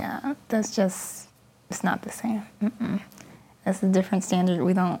 So yeah, that's just... It's not the same. That's a different standard.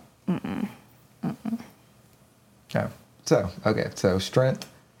 We don't... Yeah. So strength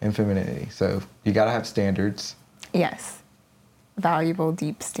and femininity. So you got to have standards. Yes. Valuable,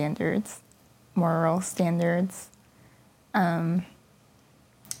 deep standards. Moral standards. Like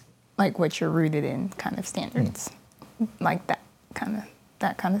what you're rooted in kind of standards. Like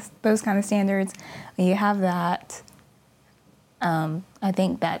those kind of standards. When you have that, I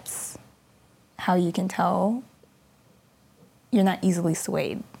think that's how you can tell you're not easily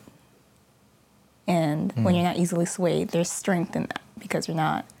swayed. And when you're not easily swayed, there's strength in that because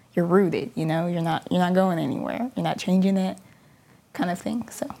you're rooted, you know, you're not going anywhere. You're not changing it, kind of thing.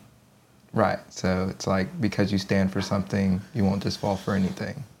 So right. So it's like because you stand for something, you won't just fall for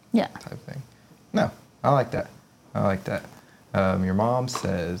anything. Yeah. Type thing. No, I like that. Your mom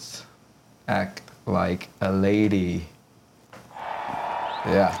says, act like a lady.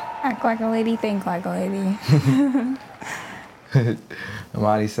 Yeah. Act like a lady, think like a lady.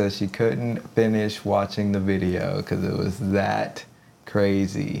 Amani says she couldn't finish watching the video because it was that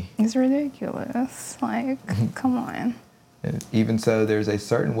crazy. It's ridiculous. Like, come on. And even so, there's a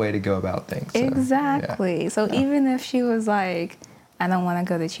certain way to go about things. So, exactly. Yeah. So even if she was like, I don't want to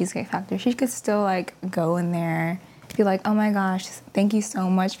go to Cheesecake Factory, she could still like go in there, be like, oh my gosh, thank you so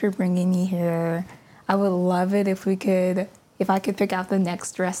much for bringing me here. I would love it if I could pick out the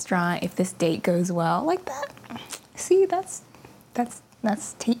next restaurant if this date goes well. Like that. See, that's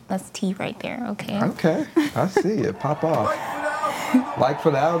tea right there, okay? Okay, I see it. Pop off. Like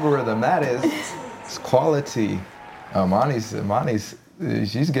for the algorithm, that is it's quality. Monty's,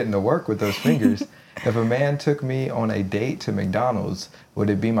 she's getting to work with those fingers. If a man took me on a date to McDonald's, would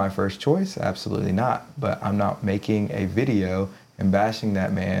it be my first choice? Absolutely not. But I'm not making a video and bashing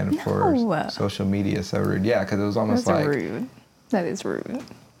that man for social media. So rude. Yeah, because it was almost That's rude. That is rude.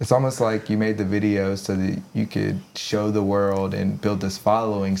 It's almost like you made the video so that you could show the world and build this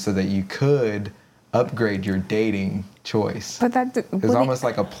following so that you could upgrade your dating choice. But it's almost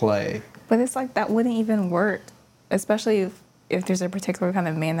like a play. But it's like that wouldn't even work, especially if there's a particular kind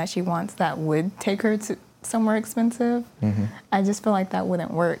of man that she wants that would take her to somewhere expensive. Mm-hmm. I just feel like that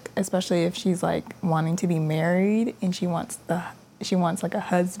wouldn't work, especially if she's like wanting to be married and she wants like a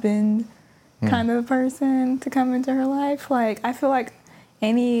husband kind of person to come into her life. Like I feel like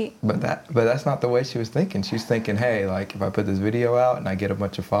But that's not the way she was thinking. She was thinking, hey, like if I put this video out and I get a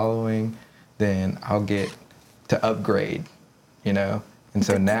bunch of following, then I'll get to upgrade, you know. And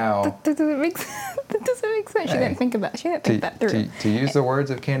so now that doesn't make sense. That doesn't make sense. She didn't think that through. To use the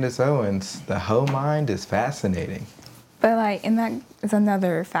words of Candace Owens, the hoe mind is fascinating. But like, and that is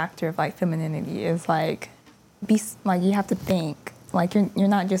another factor of like femininity is like, you have to think. Like you're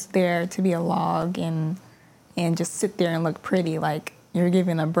not just there to be a log and just sit there and look pretty. Like you're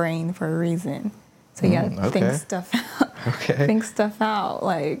given a brain for a reason. So you gotta think stuff out. Okay. Think stuff out.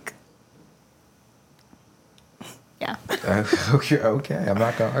 Like, yeah. Okay. I'm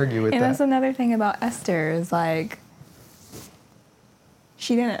not gonna argue with that. And that's another thing about Esther is like,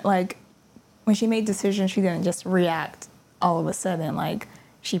 she didn't like, when she made decisions, she didn't just react all of a sudden. Like,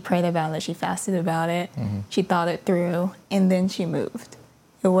 she prayed about it, she fasted about it, she thought it through, and then she moved.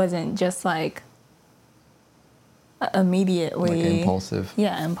 It wasn't just like immediately. Like impulsive.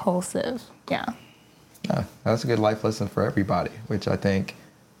 Yeah, impulsive. Yeah. Yeah, that's a good life lesson for everybody, which I think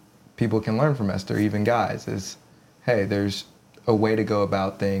people can learn from Esther, even guys, is, hey, there's a way to go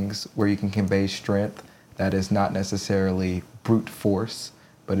about things where you can convey strength that is not necessarily brute force,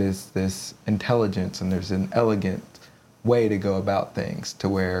 but is this intelligence, and there's an elegant way to go about things to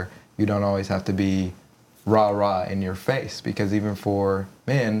where you don't always have to be rah-rah in your face, because even for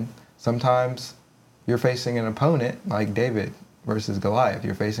men, sometimes you're facing an opponent like David versus Goliath.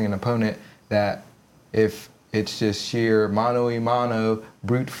 You're facing an opponent that if it's just sheer mano-a-mano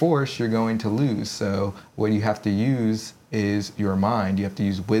brute force, you're going to lose. So what you have to use is your mind. You have to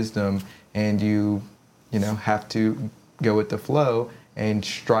use wisdom, and you have to go with the flow and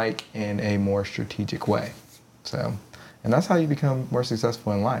strike in a more strategic way. So, and that's how you become more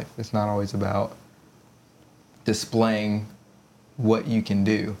successful in life. It's not always about displaying what you can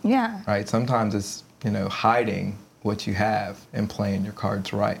do. Yeah. Right? Sometimes it's, hiding what you have and playing your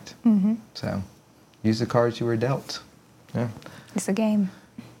cards right. So, use the cards you were dealt. Yeah. It's a game.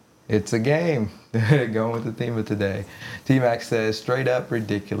 It's a game. Going with the theme of today. T-Mac says, straight up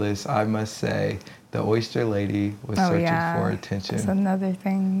ridiculous. I must say, the oyster lady was searching for attention. That's another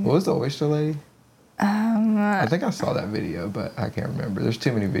thing. What was the oyster lady? I think I saw that video, but I can't remember. There's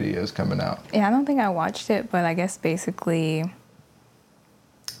too many videos coming out. Yeah, I don't think I watched it, but I guess basically...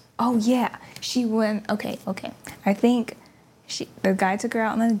 Oh, yeah. She went... Okay. I think the guy took her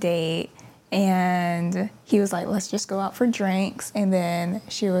out on a date, and he was like, let's just go out for drinks. And then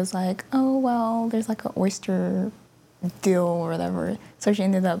she was like, oh, well, there's like an oyster deal or whatever. So she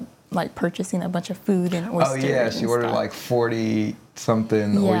ended up like purchasing a bunch of food and oysters. Oh, yeah. She ordered stuff. like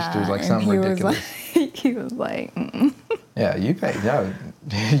 40-something oysters, like something ridiculous. He was like, mm-mm. Yeah, you pay. No,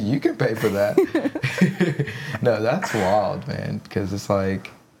 you can pay for that. No, that's wild, man. Because it's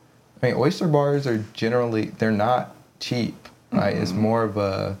like, oyster bars are generally, they're not cheap, right? It's more of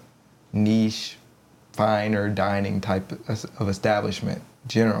a niche, finer dining type of establishment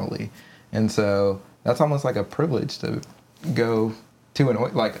generally. And so that's almost like a privilege to go to an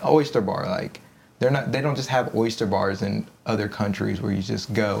oyster bar. Like they don't just have oyster bars in other countries where you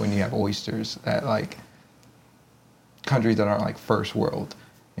just go and you have oysters at like countries that aren't like first world.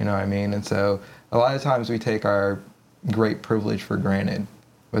 You know what I mean? And so a lot of times we take our great privilege for granted,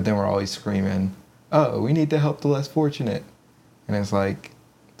 but then we're always screaming, oh, we need to help the less fortunate. And it's like,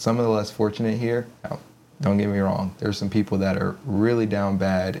 some of the less fortunate here, now, don't get me wrong, there's some people that are really down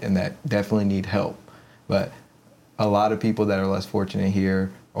bad and that definitely need help. But a lot of people that are less fortunate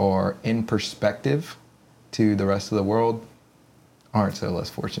here, or in perspective to the rest of the world, aren't so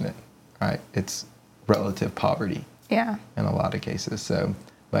less fortunate, right? It's relative poverty. Yeah. In a lot of cases. So,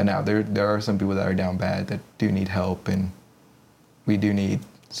 but now there are some people that are down bad that do need help, and we do need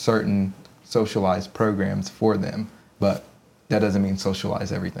certain socialized programs for them, but that doesn't mean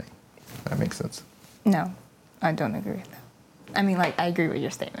socialize everything. That makes sense. No, I don't agree with that. I mean, like, I agree with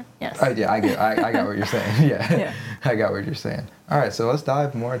your statement. Yes. Yeah, I got what you're saying. Yeah. Yeah. I got what you're saying. All right, so let's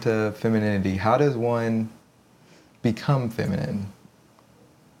dive more into femininity. How does one become feminine?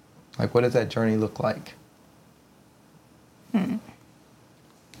 Like, what does that journey look like?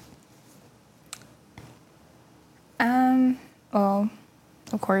 Well,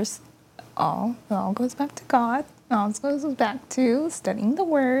 of course, it all goes back to God. It all goes back to studying the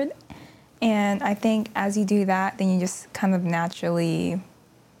Word. And I think as you do that, then you just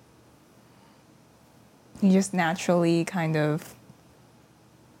naturally kind of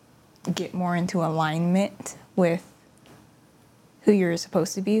get more into alignment with who you're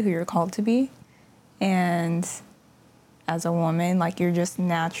supposed to be, who you're called to be. And as a woman, like, you're just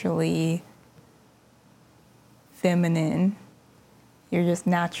naturally feminine. You're just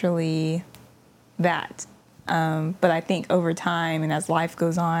naturally that. But I think over time and as life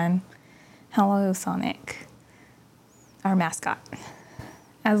goes on, hello, Sonic, our mascot.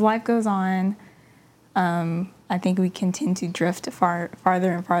 As life goes on, I think we can tend to drift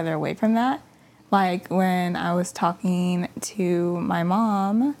farther and farther away from that. Like when I was talking to my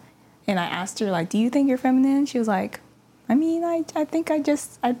mom and I asked her, like, do you think you're feminine? She was like, I mean, I think I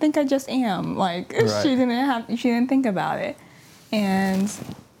just am. Like, right. she didn't think about it. And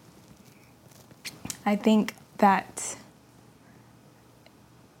I think that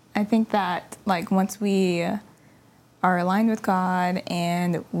like once we are aligned with God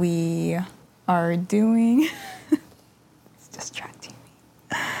and we are doing it's distracting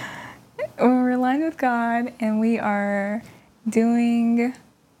me. When we're aligned with God and we are doing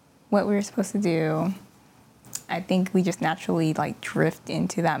what we're supposed to do, I think we just naturally like drift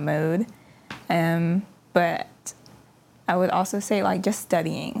into that mode. But I would also say like just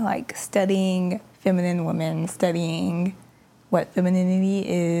studying feminine women, studying what femininity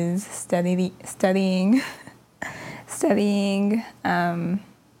is, studying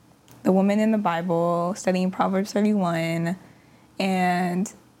the woman in the Bible, studying Proverbs 31,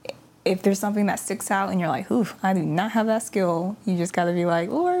 and if there's something that sticks out and you're like, oof, I do not have that skill, you just got to be like,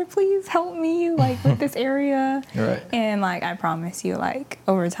 Lord, please help me, like, with this area. Right. And, like, I promise you, like,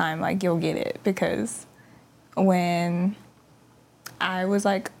 over time, like, you'll get it. Because when I was,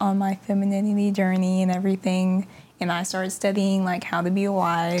 like, on my femininity journey and everything, and I started studying, like, how to be a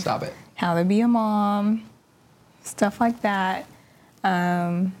wife. Stop it. How to be a mom, stuff like that.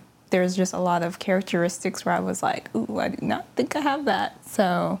 There's just a lot of characteristics where I was like, ooh, I do not think I have that.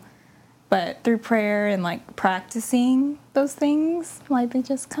 So, but through prayer and like practicing those things, like they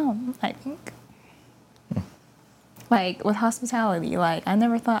just come, I think. Like with hospitality, like I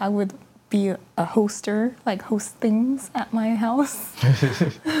never thought I would be a hoster, like host things at my house.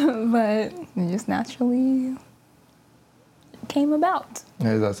 But it just naturally came about.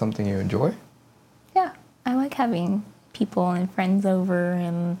 Is that something you enjoy? Yeah, I like having people and friends over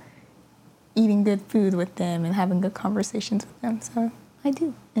and eating good food with them and having good conversations with them. So I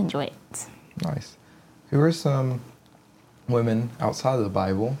do enjoy it. Nice. Who are some women outside of the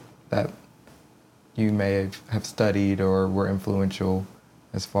Bible that you may have studied or were influential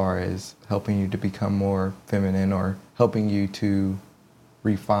as far as helping you to become more feminine or helping you to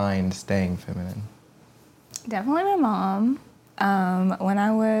refine staying feminine? Definitely my mom. When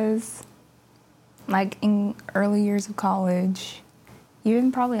I was like in early years of college,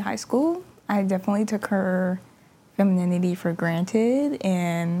 even probably high school, I definitely took her femininity for granted,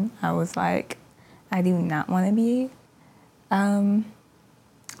 and I was like, I do not want to be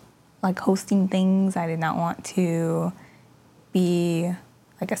like hosting things. I did not want to be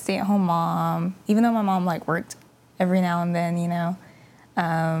like a stay-at-home mom, even though my mom like worked every now and then, you know.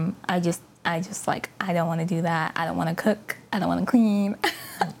 I just like, I don't want to do that. I don't want to cook. I don't want to clean.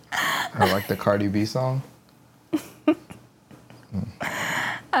 I like the Cardi B song.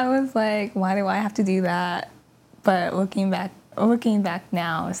 I was like, why do I have to do that? But looking back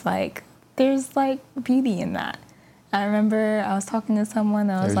now, it's like, there's like beauty in that. I remember I was talking to someone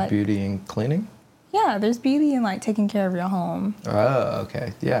that was There's like, beauty in cleaning? yeah, there's beauty in like taking care of your home. Oh,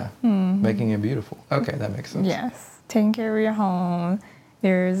 okay. Yeah. Mm-hmm. Making it beautiful. Okay, that makes sense. Yes, taking care of your home.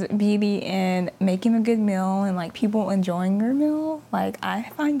 There's beauty in making a good meal and like people enjoying your meal. Like I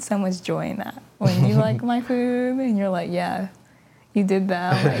find so much joy in that. When you like my food and you're like, yeah, you did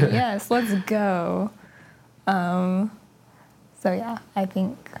that. I'm like, yes, let's go. So yeah, I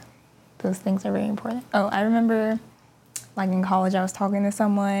think those things are very important. Oh, I remember like in college I was talking to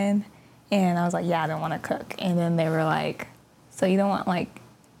someone and I was like, yeah, I don't want to cook. And then they were like, so you don't want like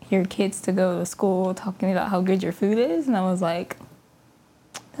your kids to go to school talking about how good your food is? And I was like,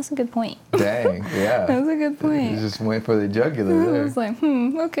 that's a good point. Dang, yeah. That's a good point. You just went for the jugular there. I was like,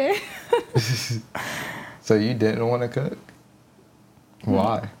 okay. So you didn't want to cook?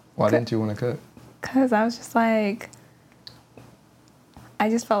 Why? Why didn't you want to cook? Because I was just like, I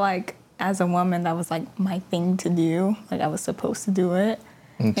just felt like as a woman, that was like my thing to do. Like I was supposed to do it.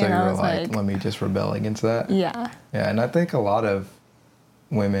 And so and you I were was like, let me just rebel against that? Yeah. Yeah, and I think a lot of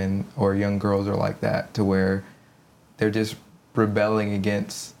women or young girls are like that, to where they're just rebelling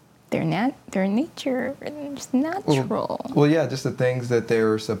against their nature, just natural. Well, yeah, just the things that they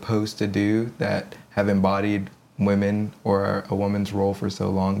were supposed to do that have embodied women or a woman's role for so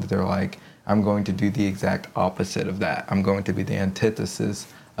long that they're like, I'm going to do the exact opposite of that. I'm going to be the antithesis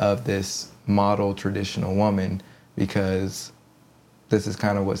of this model traditional woman, because this is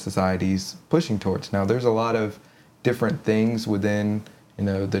kind of what society's pushing towards. Now, there's a lot of different things within,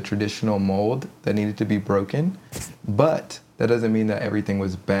 the traditional mold that needed to be broken, but that doesn't mean that everything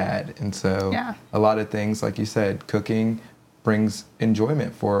was bad. And so a lot of things, like you said, cooking brings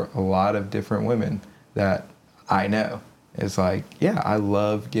enjoyment for a lot of different women that I know. It's like, yeah, I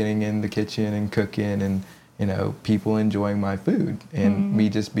love getting in the kitchen and cooking and, people enjoying my food and me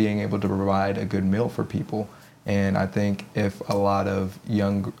just being able to provide a good meal for people. And I think if a lot of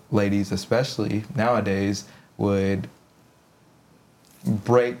young ladies, especially nowadays, would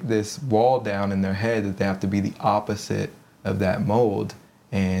break this wall down in their head that they have to be the opposite of that mold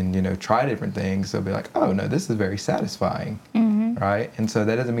and, try different things, they'll be like, oh, no, this is very satisfying, right? And so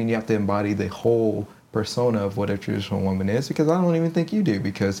that doesn't mean you have to embody the whole persona of what a traditional woman is, because I don't even think you do,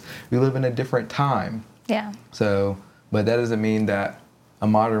 because we live in a different time. Yeah. So, but that doesn't mean that a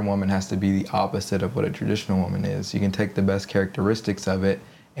modern woman has to be the opposite of what a traditional woman is. You can take the best characteristics of it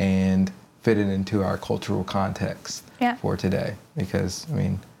and fit it into our cultural context for today. Because,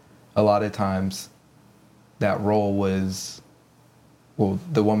 a lot of times that role was,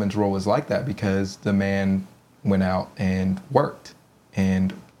 the woman's role was like that because the man went out and worked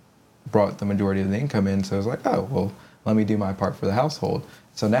and brought the majority of the income in. So it was like, oh, well, let me do my part for the household.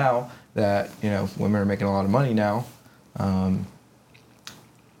 So now that, women are making a lot of money now,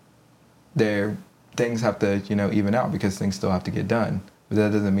 their things have to, even out because things still have to get done. But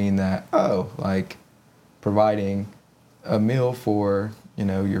that doesn't mean that, providing a meal for,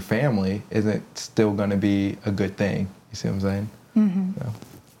 your family isn't still going to be a good thing. You see what I'm saying? So,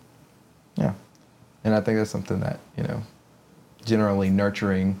 yeah. And I think that's something that, generally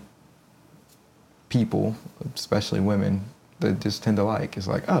nurturing people, especially women, that just tend to like. It's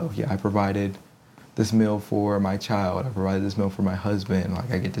like, oh, yeah, I provided this meal for my child. I provided this meal for my husband. Like,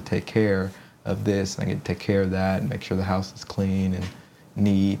 I get to take care of this, and I get to take care of that, and make sure the house is clean and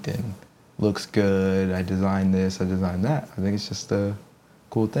neat and looks good. I designed this, I designed that. I think it's just a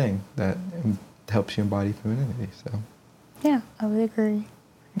cool thing that helps you embody femininity. So, yeah, I would agree.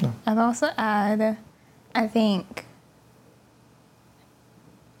 Yeah. I'd also add, I think,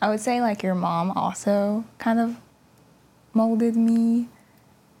 I would say like your mom also kind of molded me.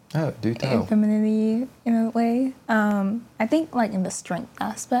 Oh, do tell. In femininity in a way. I think like in the strength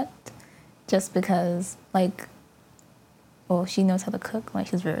aspect, just because like, well, she knows how to cook. Like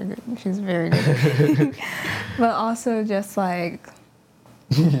she's very good. She's very good at cooking. But also just like.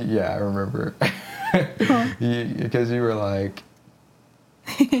 Yeah, I remember. Because you were like,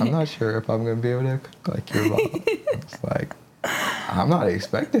 I'm not sure if I'm going to be able to cook like your mom. It's like, I'm not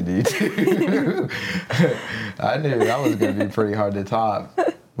expecting you to. I knew that was going to be pretty hard to top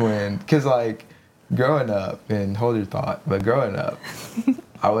because like growing up, and hold your thought, but growing up,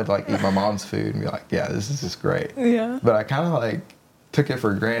 I would like eat my mom's food and be like, yeah, this is just great. Yeah. But I kind of like took it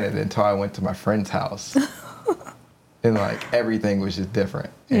for granted until I went to my friend's house. And like everything was just different.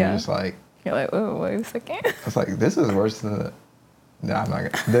 And you're just like. You're like, oh, wait a second. I was like, this is worse than the. No, I'm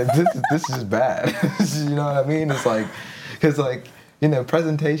not gonna. This is bad. You know what I mean? It's like, because like,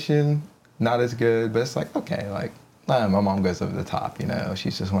 presentation not as good, but it's like, okay, like, my mom goes over the top.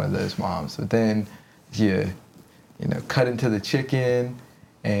 She's just one of those moms. But then you cut into the chicken,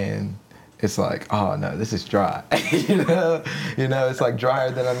 and it's like, oh no, this is dry. It's like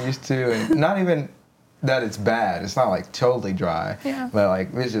drier than I'm used to, and not even that it's bad. It's not like totally dry, but like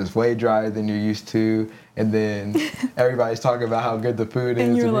it's just way drier than you're used to. And then everybody's talking about how good the food is,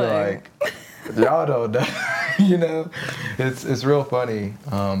 and you're like y'all don't know. It's real funny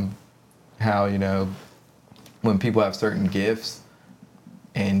how when people have certain gifts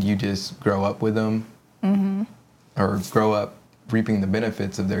and you just grow up with them, or grow up reaping the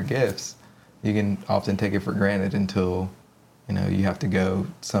benefits of their gifts, you can often take it for granted until you have to go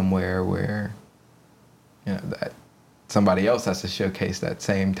somewhere where that somebody else has to showcase that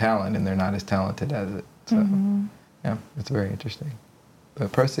same talent and they're not as talented as it. So, yeah, it's very interesting.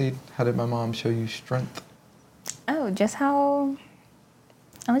 But proceed. How did my mom show you strength? Oh, just how,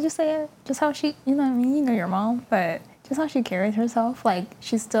 I would just say, just how she, you know your mom, but just how she carries herself. Like,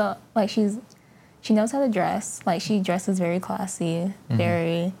 she's still, like, she knows how to dress. Like, she dresses very classy,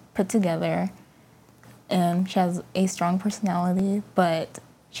 very put together. And she has a strong personality, but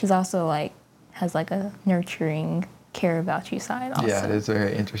she's also, like, has, like, a nurturing, care about you side also. Yeah, it's a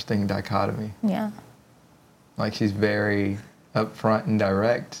very interesting dichotomy. Yeah. Like, she's very upfront and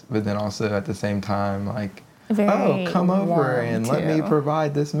direct, but then also at the same time, like, very come over and let me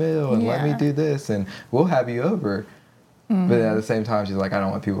provide this meal and let me Yeah. do this and we'll have you over. But at the same time, she's like, I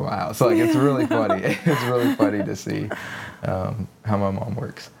don't want people in my house. So like, it's really funny. It's really funny to see how my mom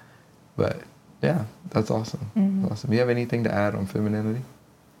works. But yeah, that's awesome. That's awesome. Do you have anything to add on femininity?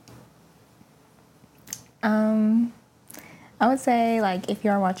 I would say, like, if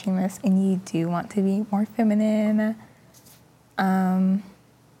you are watching this and you do want to be more feminine,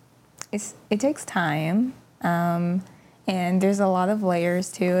 it takes time, and there's a lot of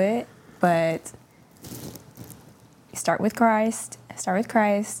layers to it, but start with Christ,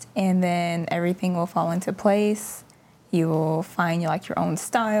 and then everything will fall into place. You will find your own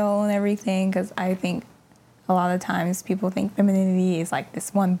style and everything, because I think a lot of times people think femininity is like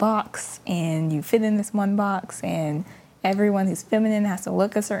this one box, and you fit in this one box, and everyone who's feminine has to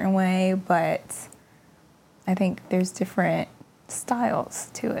look a certain way, but I think there's different styles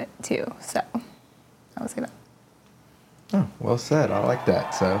to it too. So I would say that. Oh, well said. I like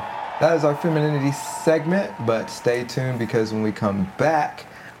that. So that is our femininity segment, but stay tuned because when we come back,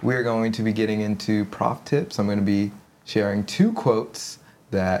 we're going to be getting into prof tips. I'm going to be sharing 2 quotes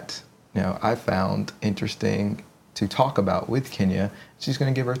that I found interesting to talk about with Kenya. She's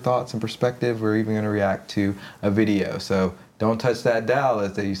going to give her thoughts and perspective. We're even going to react to a video. So don't touch that dial,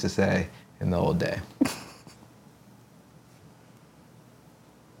 as they used to say in the old day.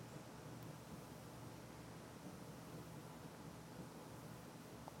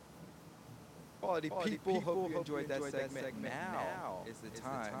 Quality people, hope you enjoyed that segment. Now is the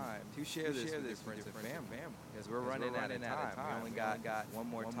time to share this with your friends and family, because we're running out of time. We only got one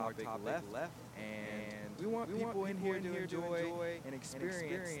more topic left, and we want people in here to enjoy and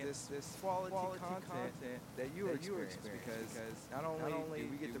experience this quality content that you experience, because not only do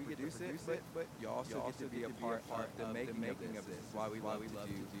we get to produce it, but you also get to be a part of the making of this. This is why we love to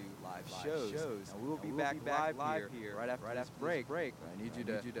do live shows. And we will be back live here right after this break. I need you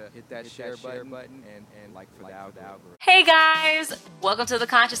to hit that share button and like for the algorithm. Hey guys, welcome to the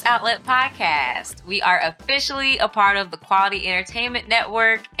Conscious Outlet Podcast. We are officially a part of the Quality Entertainment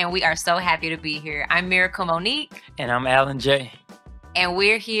Network, and we are so happy to be here. I'm Miracle Monique. And I'm Alan J. And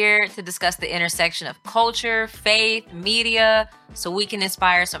we're here to discuss the intersection of culture, faith, media, so we can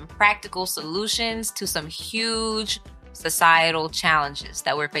inspire some practical solutions to some huge societal challenges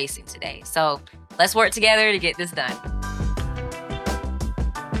that we're facing today. So let's work together to get this done.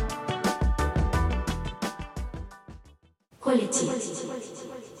 Quality.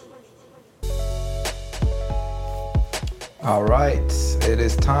 All right, it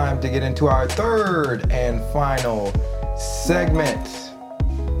is time to get into our third and final segment,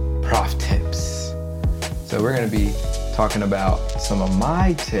 prof tips. So we're going to be talking about some of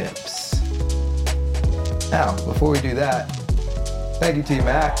my tips. Now, before we do that, thank you,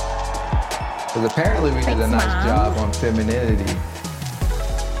 T-Mac, because apparently we did a nice job on femininity.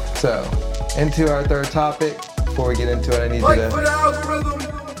 So, into our third topic. Before we get into it, I need you Fight for the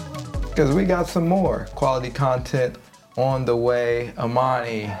algorithm. because we got some more quality content on the way.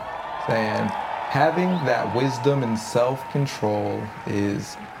 Amani saying, having that wisdom and self-control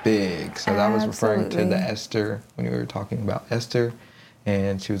is big. So that was referring to the Esther, when we were talking about Esther.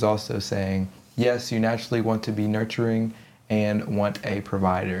 And she was also saying, yes, you naturally want to be nurturing and want a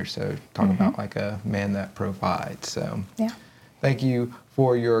provider. So talking about like a man that provides. So Yeah. thank you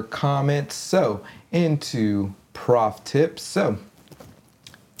for your comments. So into prof tips. So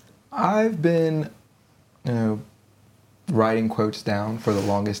I've been, writing quotes down for the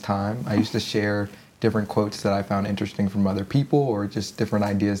longest time. I used to share different quotes that I found interesting from other people, or just different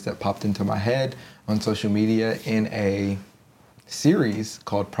ideas that popped into my head on social media in a series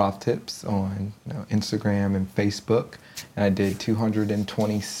called Prof Tips on Instagram and Facebook. And I did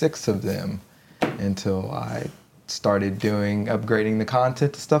 226 of them until I started upgrading the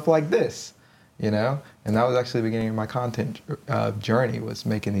content to stuff like this, And that was actually the beginning of my content journey, was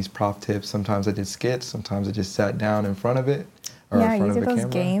making these prof tips. Sometimes I did skits, sometimes I just sat down in front of it or in front of the camera. Yeah, you did those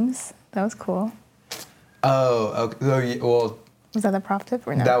games. That was cool. Oh, okay. So, well, Was that a prof tip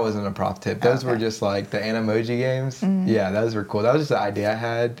or no? that wasn't a prof tip. Those were just like the Animoji games. Yeah, those were cool. That was just an idea I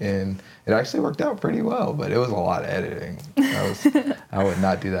had, and it actually worked out pretty well, but it was a lot of editing. I would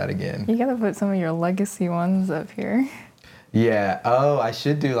not do that again. You gotta put some of your legacy ones up here. Yeah. Oh, I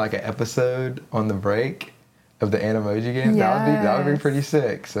should do like an episode on the break of the Animoji games. That would be pretty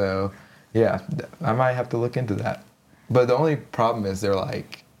sick. So, yeah, I might have to look into that. But the only problem is they're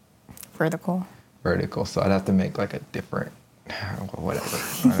like Vertical. So I'd have to make like a different,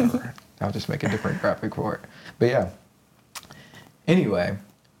 whatever. I'll just make a different graphic for it. But yeah. Anyway,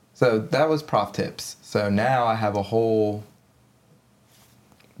 so that was prof tips. So now I have a whole,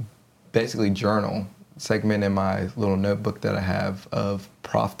 basically journal segment in my little notebook that I have of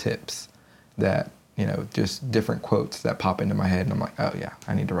prof tips that just different quotes that pop into my head, and I'm like, oh yeah,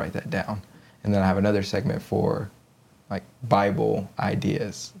 I need to write that down. And then I have another segment for like Bible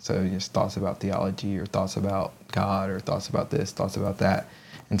ideas. So just thoughts about theology, or thoughts about God, or thoughts about this, thoughts about that.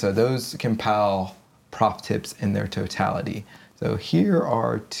 And so those compile prop tips in their totality. So here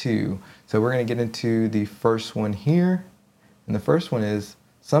are two. So we're going to get into the first one here. And the first one is,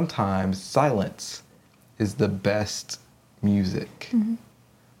 sometimes silence is the best music. Mm-hmm.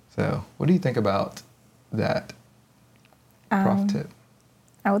 So what do you think about that prop tip?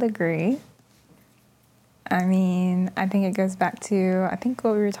 I would agree. I mean, I think it goes back to, I think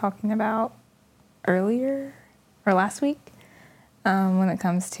what we were talking about earlier or last week, when it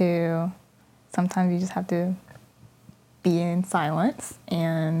comes to sometimes you just have to be in silence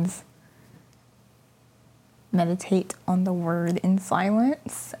and meditate on the word in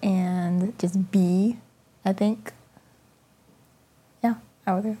silence and just be, I think. Yeah,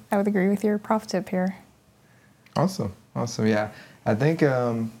 I would agree with your prof tip here. Awesome. Yeah, I think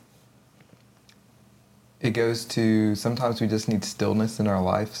it goes to, sometimes we just need stillness in our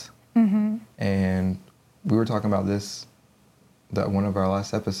lives. Mm-hmm. And we were talking about this, that one of our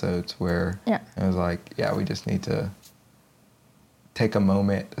last episodes, where it was like, yeah, we just need to take a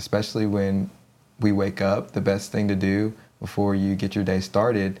moment, especially when we wake up. The best thing to do before you get your day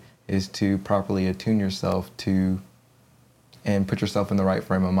started is to properly attune yourself to and put yourself in the right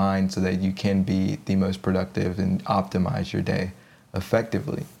frame of mind so that you can be the most productive and optimize your day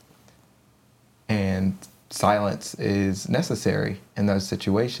effectively. And silence is necessary in those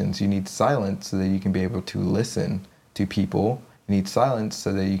situations. You need silence so that you can be able to listen to people. You need silence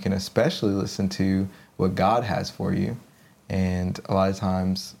so that you can especially listen to what God has for you. And a lot of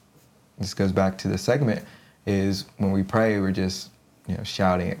times, this goes back to the segment, is when we pray, we're just,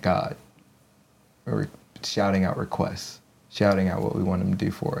 shouting at God. We're shouting out requests, shouting out what we want him to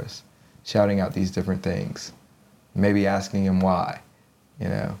do for us, shouting out these different things, maybe asking him why,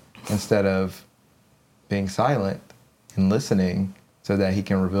 instead of being silent and listening so that he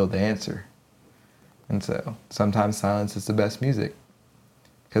can reveal the answer. And so sometimes silence is the best music,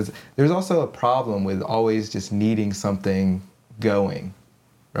 because there's also a problem with always just needing something going,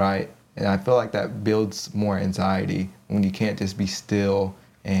 right? And I feel like that builds more anxiety when you can't just be still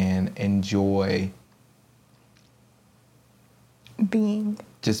and enjoy being.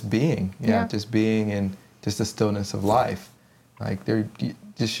 Just being, just being, and just the stillness of life. Like, it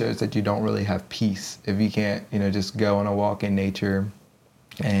just shows that you don't really have peace if you can't, just go on a walk in nature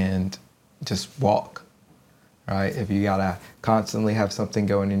and just walk, right? If you gotta constantly have something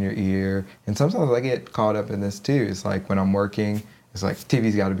going in your ear. And sometimes I get caught up in this too. It's like when I'm working, it's like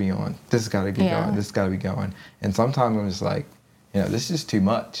TV's gotta be on. This has gotta get going. This has gotta be going. And sometimes I'm just like, this is too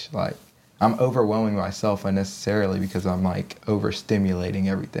much. Like, I'm overwhelming myself unnecessarily because I'm like overstimulating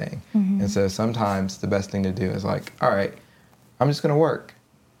everything. Mm-hmm. And so sometimes the best thing to do is like, all right, I'm just gonna work.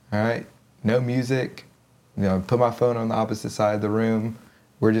 All right, no music, put my phone on the opposite side of the room.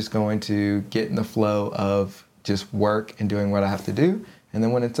 We're just going to get in the flow of just work and doing what I have to do. And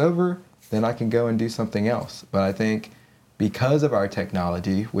then when it's over, then I can go and do something else. But I think because of our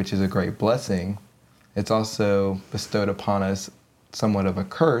technology, which is a great blessing, it's also bestowed upon us somewhat of a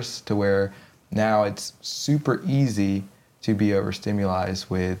curse, to where now it's super easy to be overstimulated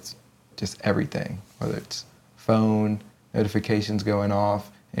with just everything, whether it's phone, notifications going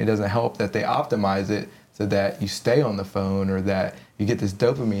off. And it doesn't help that they optimize it so that you stay on the phone, or that you get this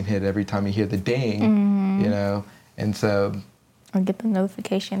dopamine hit every time you hear the ding, and so... Or get the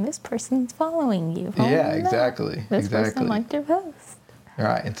notification, this person's following you. Yeah, exactly. This person liked your post.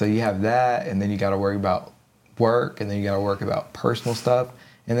 Right, and so you have that, and then you got to worry about work, and then you got to worry about personal stuff,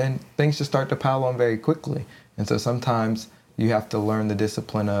 and then things just start to pile on very quickly. And so sometimes you have to learn the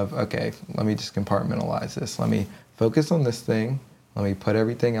discipline of, okay, let me just compartmentalize this. Let me focus on this thing. Let me put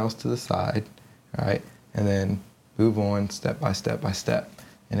everything else to the side, right? And then move on step by step by step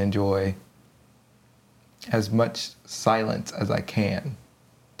and enjoy as much silence as I can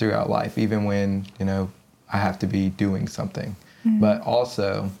throughout life, even when, I have to be doing something. Mm-hmm. But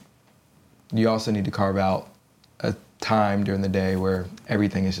also, you also need to carve out a time during the day where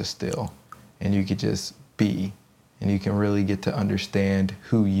everything is just still and you could just be, and you can really get to understand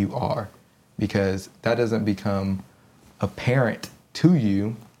who you are, because that doesn't become apparent to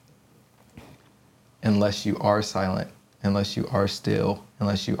you unless you are silent, unless you are still,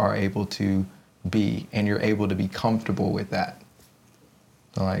 unless you are able to be, and you're able to be comfortable with that.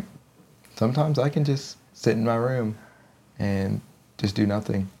 So like, sometimes I can just sit in my room and just do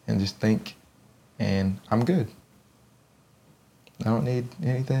nothing and just think, and I'm good. I don't need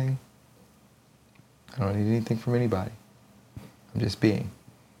anything. I don't need anything from anybody. I'm just being.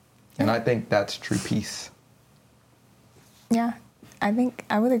 And I think that's true peace. Yeah, I think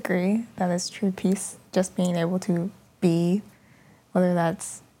I would agree that it's true peace, just being able to be, whether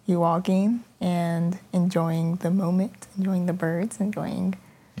that's you walking and enjoying the moment, enjoying the birds, enjoying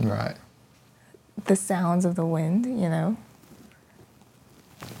Right. the sounds of the wind,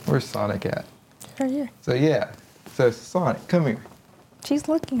 Where's Sonic at? Right here. So yeah. So Sonic, come here. She's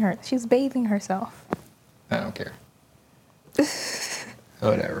she's bathing herself. I don't care.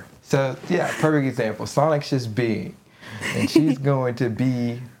 Whatever. So yeah, perfect example. Sonic's just being. And she's going to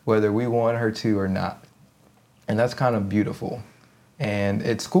be whether we want her to or not. And that's kind of beautiful. And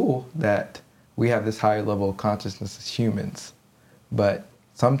it's cool that we have this higher level of consciousness as humans. But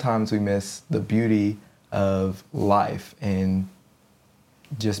sometimes we miss the beauty of life and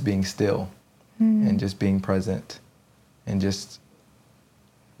just being still and just being present and just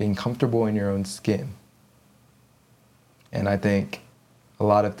being comfortable in your own skin. And I think a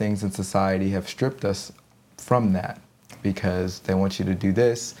lot of things in society have stripped us from that because they want you to do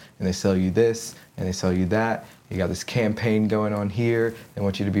this and they sell you this and they sell you that. You got this campaign going on here. They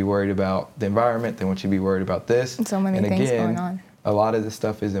want you to be worried about the environment. They want you to be worried about this. And so many and things again, going on. A lot of this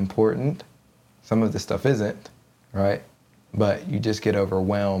stuff is important. Some of this stuff isn't, right? But you just get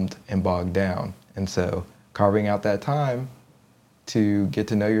overwhelmed and bogged down. And so carving out that time to get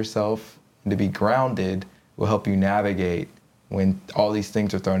to know yourself and to be grounded will help you navigate when all these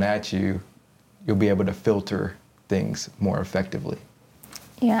things are thrown at you. You'll be able to filter things more effectively.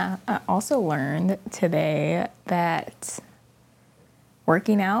 Yeah, I also learned today that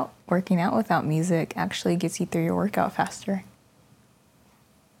working out without music actually gets you through your workout faster.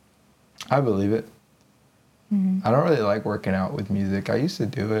 I believe it. I don't really like working out with music. I used to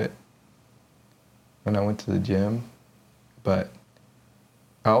do it when I went to the gym, but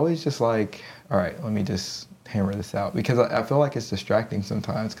I always just like, all right, let me just hammer this out because I feel like it's distracting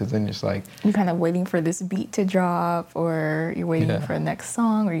sometimes because then you're just like... You're kind of waiting for this beat to drop or you're waiting for the next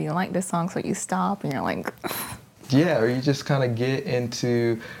song or you don't like this song so you stop and you're like... Yeah, or you just kind of get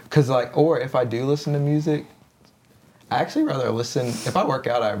into... Because like, or if I do listen to music, I actually rather listen... If I work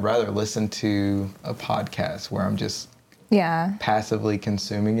out, I'd rather listen to a podcast where I'm just passively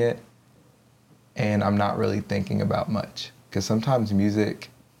consuming it and I'm not really thinking about much. Because sometimes music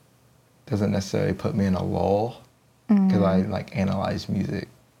doesn't necessarily put me in a lull because I like analyze music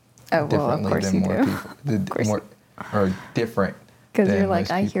differently than more people. Or different. Because you're like,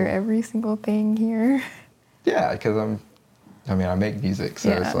 I hear every single thing here. Yeah, because I make music,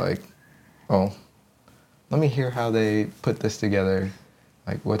 so it's like, oh, let me hear how they put this together.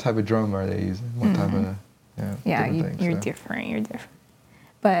 Like, what type of drum are they using? What type of, You're different.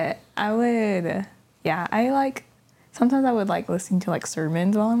 But I would, sometimes I would like listening to like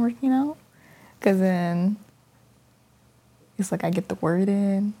sermons while I'm working out. Because then it's like I get the word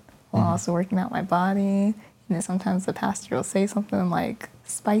in while also working out my body. And then sometimes the pastor will say something like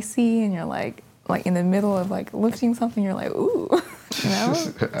spicy and you're like in the middle of like lifting something, you're like, ooh,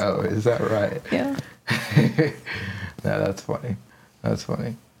 Oh, is that right? Yeah. No, that's funny. That's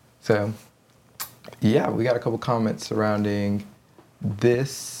funny. So, yeah, we got a couple comments surrounding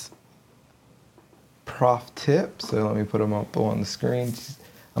this prof tip. So let me put them up on the screen.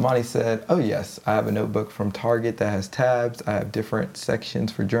 Amani said, oh yes, I have a notebook from Target that has tabs. I have different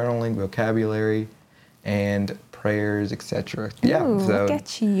sections for journaling, vocabulary, and prayers, etc. Yeah, so look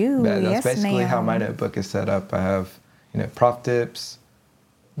at you. That's basically how my notebook is set up. I have, prof tips,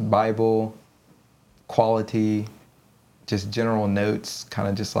 Bible, quality, just general notes, kind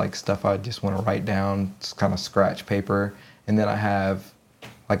of just like stuff I just want to write down, just kind of scratch paper. And then I have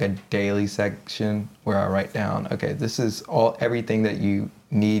like a daily section where I write down, okay, this is everything that you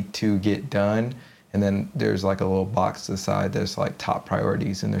need to get done. And then there's like a little box to the side that's like top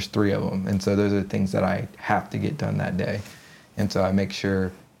priorities, and there's 3 of them. And so those are the things that I have to get done that day. And so I make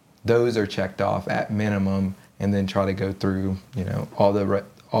sure those are checked off at minimum, and then try to go through, all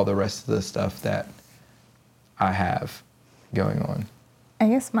the rest of the stuff that I have going on. I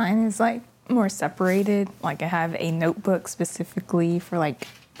guess mine is like more separated. Like I have a notebook specifically for like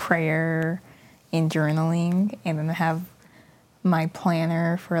prayer and journaling, and then I have my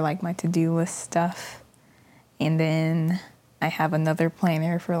planner for like my to-do list stuff, and then I have another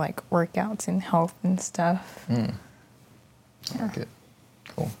planner for like workouts and health and stuff. I like it.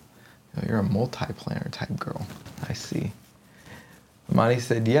 Cool. You're a multi-planner type girl. I see. Amani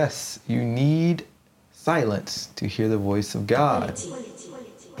said, yes, you need silence to hear the voice of God.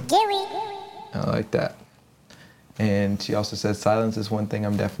 Gary. I like that. And she also says, silence is one thing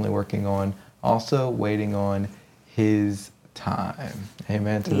I'm definitely working on. Also waiting on his time.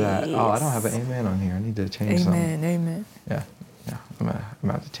 Amen to that. Oh, I don't have an amen on here. I need to change something. Amen. Yeah. I'm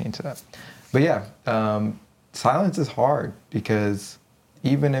gonna have to change that. But yeah, silence is hard because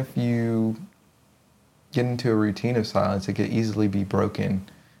even if you get into a routine of silence, it could easily be broken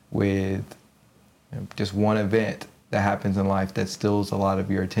with just one event that happens in life that steals a lot of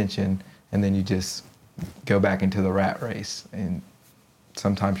your attention, and then you just go back into the rat race, and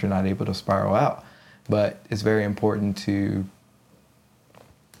sometimes you're not able to spiral out. But it's very important to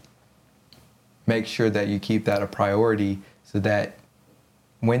make sure that you keep that a priority so that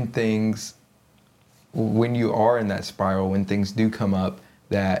when you are in that spiral, when things do come up,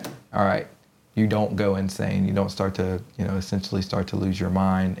 that, all right, you don't go insane. You don't start to, essentially start to lose your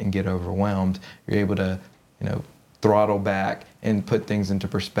mind and get overwhelmed. You're able to, throttle back and put things into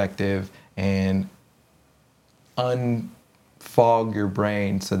perspective and unfog your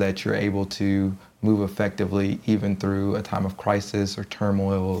brain so that you're able to move effectively even through a time of crisis or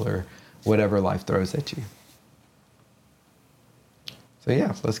turmoil or whatever life throws at you. So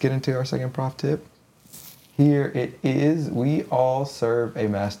yeah, let's get into our second prof tip. Here it is. We all serve a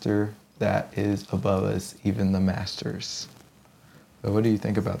master that is above us, even the masters. So what do you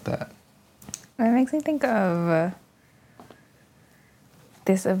think about that? It makes me think of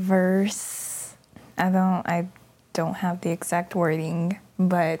this verse. I don't have the exact wording,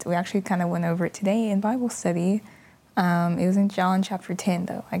 but we actually kind of went over it today in Bible study. It was in John chapter 10,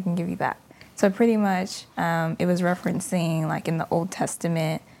 though. I can give you that. So pretty much it was referencing, like in the Old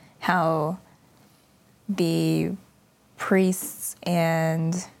Testament, how the priests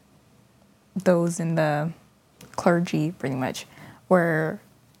and those in the clergy pretty much were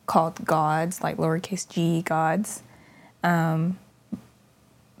called gods, like lowercase g gods.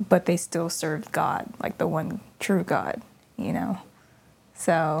 But they still served God, like the one true God,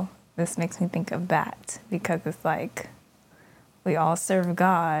 So this makes me think of that because it's like we all serve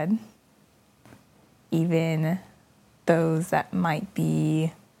God, even those that might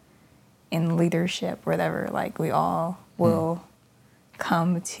be in leadership, whatever. Like we all will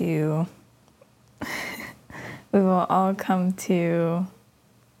come to, we will all come to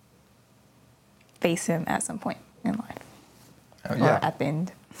face Him at some point in life, or at the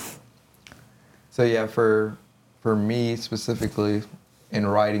end. So yeah, for me specifically, in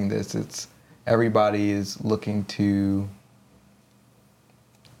writing this, it's everybody is looking to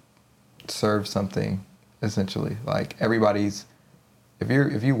serve something, essentially. Like everybody's,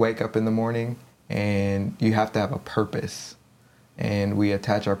 if you wake up in the morning and you have to have a purpose, and we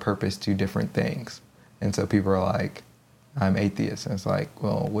attach our purpose to different things. And so people are like, I'm atheist. And it's like,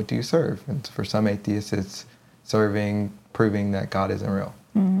 well, what do you serve? And for some atheists, it's proving that God isn't real.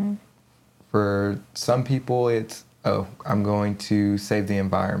 Mm-hmm. For some people, it's, I'm going to save the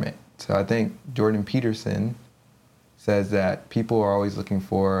environment. So I think Jordan Peterson says that people are always looking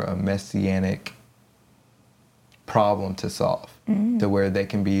for a messianic problem to solve, to where they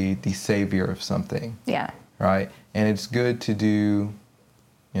can be the savior of something. Yeah. Right? And it's good to do,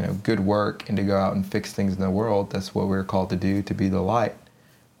 good work and to go out and fix things in the world. That's what we're called to do, to be the light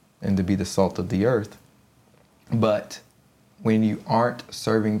and to be the salt of the earth. But when you aren't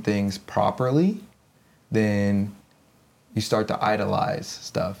serving things properly, then you start to idolize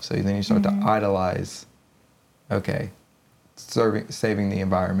stuff. So then you start to idolize, saving the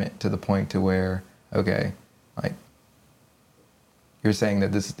environment to the point to where, like you're saying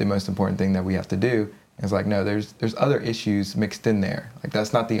that this is the most important thing that we have to do. And it's like, no, there's other issues mixed in there. Like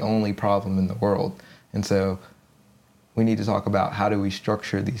that's not the only problem in the world. And so we need to talk about how do we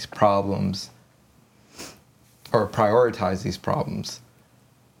structure these problems or prioritize these problems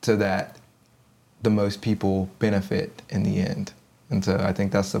so that the most people benefit in the end. And so I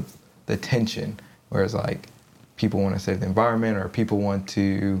think that's the tension, whereas like people want to save the environment or people want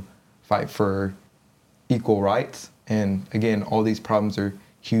to fight for equal rights. And again, all these problems are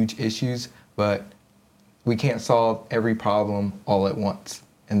huge issues, but we can't solve every problem all at once.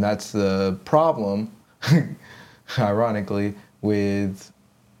 And that's the problem, ironically, with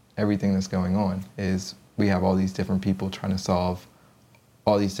everything that's going on, is we have all these different people trying to solve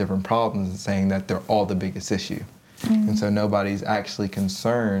all these different problems and saying that they're all the biggest issue. And so nobody's actually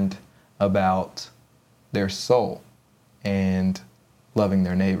concerned about their soul and loving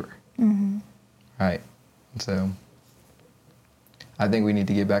their neighbor. Right? And so I think we need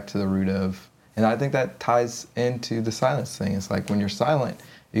to get back to the root of, and I think that ties into the silence thing. It's like when you're silent,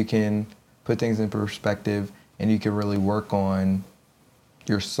 you can put things in perspective and you can really work on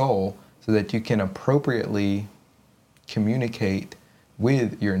your soul so that you can appropriately communicate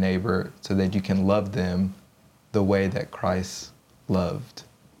with your neighbor so that you can love them the way that Christ loved,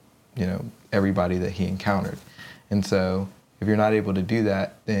 everybody that he encountered. And so if you're not able to do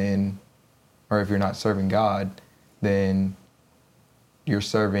that, then, or if you're not serving God, then you're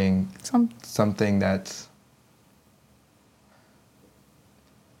serving something that's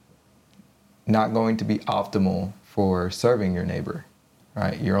not going to be optimal for serving your neighbor,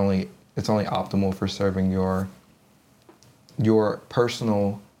 right? It's only optimal for serving your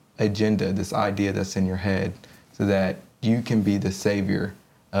personal agenda, this idea that's in your head, so that you can be the savior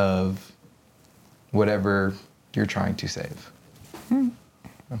of whatever you're trying to save.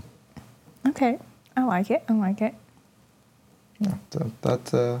 Okay, I like it. Yeah, so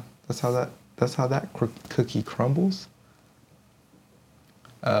that's how that cookie crumbles.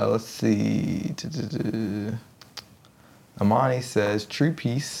 Let's see. Amani says true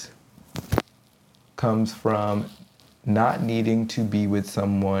peace comes from not needing to be with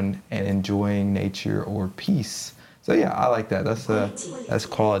someone and enjoying nature or peace. So yeah, I like that. That's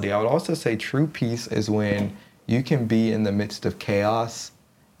quality. I would also say true peace is when you can be in the midst of chaos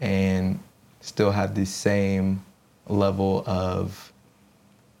and still have the same level of,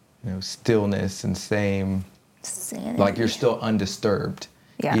 stillness and same Sanity. like you're still undisturbed,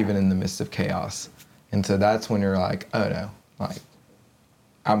 Yeah. even in the midst of chaos. And so that's when you're like, oh no, like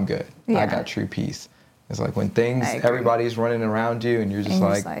I'm good. I Yeah. got true peace. It's like when I agree. everybody's running around you and you're just And you're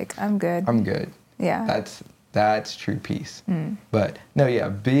like, just like, I'm good. I'm good. Yeah. That's true peace. But no,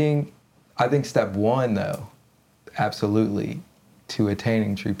 yeah, I think step one though, absolutely, to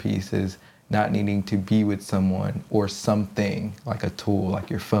attaining true peace is not needing to be with someone or something like a tool, like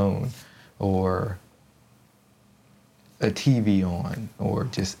your phone or a TV on or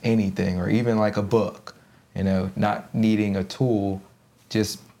just anything, or even like a book, not needing a tool,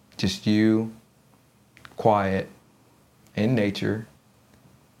 just you, quiet, in nature.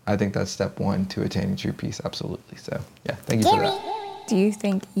 I think that's step one to attaining true peace, absolutely. So yeah, thank you for that. Do you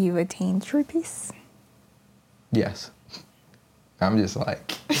think you've attained true peace? Yes. I'm just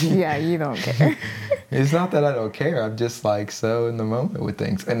like, Yeah, you don't care. it's not that I don't care. I'm just like so in the moment with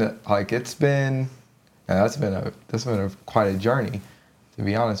things. And like that's been quite a journey, to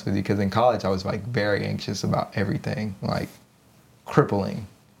be honest with you, because in college I was like very anxious about everything, like crippling.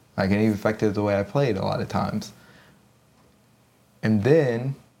 Like it even affected the way I played a lot of times. And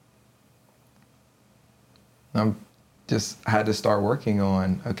then I'm just had to start working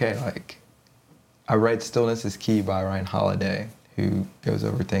on, okay, like I read Stillness is Key by Ryan Holiday, who goes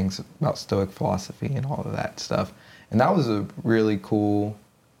over things about Stoic philosophy and all of that stuff. And that was a really cool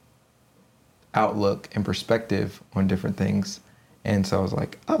outlook and perspective on different things. And so I was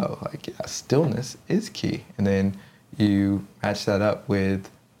like, oh, like, yeah, stillness is key. And then you match that up with,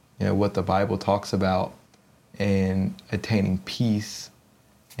 what the Bible talks about and attaining peace.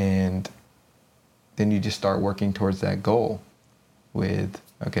 And then you just start working towards that goal with,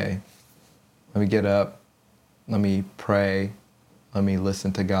 okay, let me get up, let me pray, let me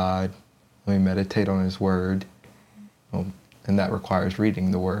listen to God, let me meditate on His Word. Well, and that requires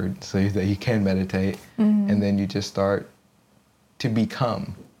reading the Word so that you can meditate. And then you just start to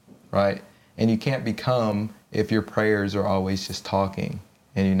become, right? And you can't become if your prayers are always just talking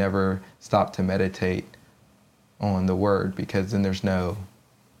and you never stop to meditate on the Word, because then there's no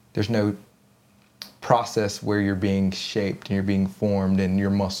process where you're being shaped and you're being formed and your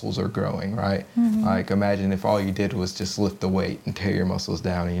muscles are growing, right? Like imagine if all you did was just lift the weight and tear your muscles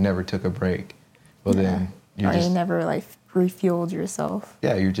down and you never took a break. Well, then you never like refueled yourself.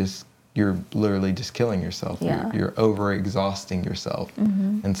 Yeah, you're literally just killing yourself. Yeah. You're over exhausting yourself.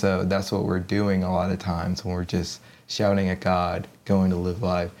 And so that's what we're doing a lot of times when we're just shouting at God, going to live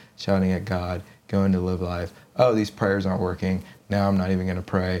life, shouting at God, going to live life. Oh, these prayers aren't working. Now I'm not even going to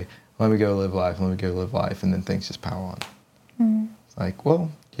pray. Let me go live life. And then things just pile on. It's like, well,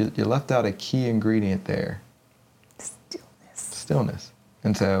 you left out a key ingredient there. Stillness.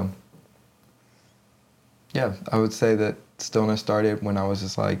 And so, yeah, I would say that stillness started when I was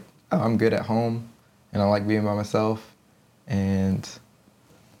just like, oh, I'm good at home and I like being by myself. And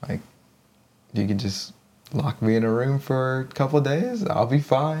like, you can just lock me in a room for a couple of days. I'll be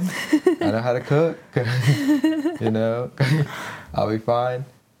fine. I know how to cook, I'll be fine.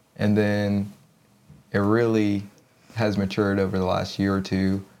 And then it really has matured over the last year or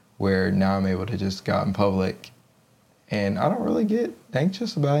two, where now I'm able to just go out in public and I don't really get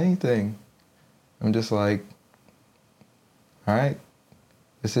anxious about anything. I'm just like, all right,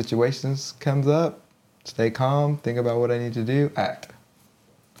 the situations comes up, stay calm, think about what I need to do, act.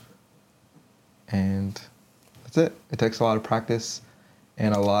 And that's it. It takes a lot of practice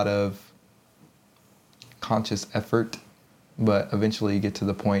and a lot of conscious effort, but eventually you get to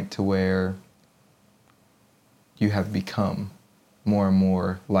the point to where you have become more and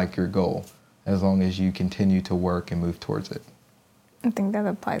more like your goal, as long as you continue to work and move towards it. I think that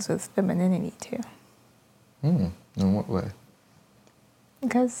applies with femininity too. In what way?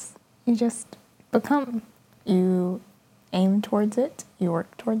 Because you just become. You aim towards it, you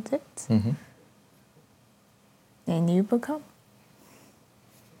work towards it, Mm-hmm. and you become.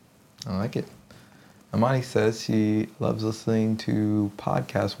 I like it. Amani says she loves listening to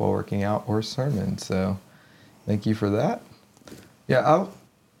podcasts while working out or sermons. So thank you for that. Yeah,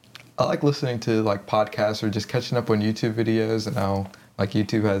 I like listening to like podcasts or just catching up on YouTube videos. And how like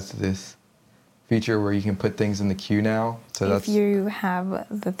YouTube has this feature where you can put things in the queue now. So If that's you have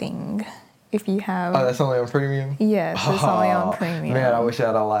the thing. If you have... oh, that's only on premium? Yes, it's only on premium. Man, I wish I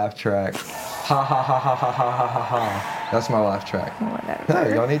had a laugh track. Ha ha ha ha ha ha ha ha. That's my laugh track. Whatever.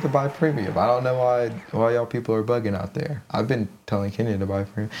 Hey, y'all need to buy premium. I don't know why y'all people are bugging out there. I've been telling Kenya to buy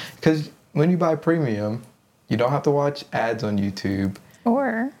premium. Because when you buy premium, you don't have to watch ads on YouTube.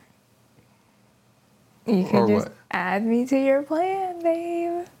 Or you can Or just what? add me to your plan,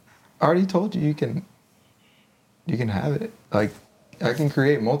 babe. I already told you can have it. Like, I can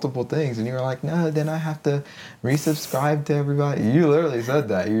create multiple things. And you were like, no, then I have to resubscribe to everybody. You literally said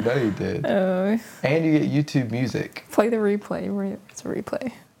that. You know you did. And you get YouTube music. Play the replay. It's a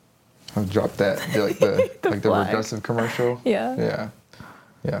replay. I've dropped that, like the like the flag. regressive commercial. Yeah.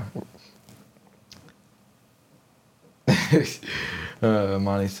 Yeah.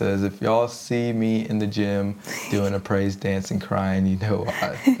 Monty says, if y'all see me in the gym doing a praise dance and crying, you know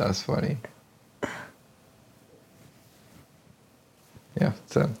why. That's funny. Yeah,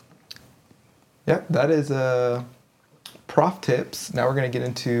 so, yeah, that is prof tips. Now we're going to get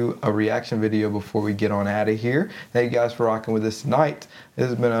into a reaction video before we get on out of here. Thank you guys for rocking with us tonight. This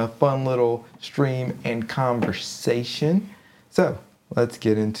has been a fun little stream and conversation. So, let's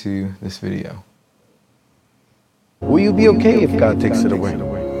get into this video. Will you be okay if God takes it away?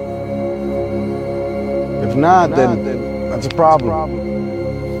 If not, then that's a problem.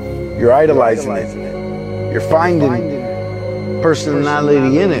 You're idolizing it. You're finding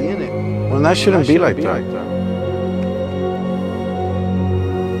personality in it. Well, that shouldn't be like that.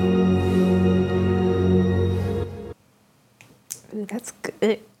 Ooh, that's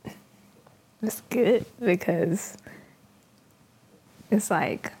good. That's good because it's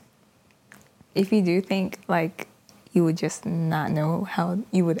like if you do think like you would just not know how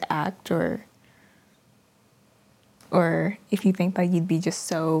you would act or if you think like you'd be just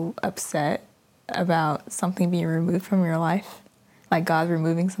so upset about something being removed from your life, like God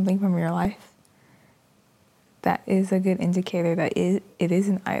removing something from your life, that is a good indicator that it is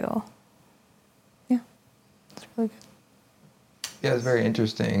an idol. Yeah, it's really good. Yeah, it's very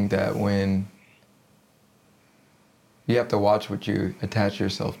interesting that when you have to watch what you attach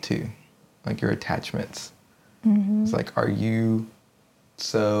yourself to, like your attachments. Mm-hmm. It's like, are you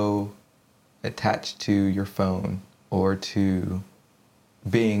so attached to your phone or to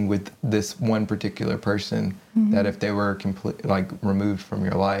being with this one particular person that if they were removed from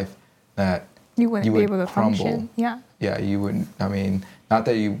your life, that You wouldn't be would able to crumble. function. Yeah. Yeah, you wouldn't. I mean, not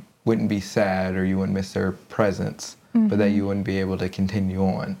that you wouldn't be sad or you wouldn't miss their presence, but that you wouldn't be able to continue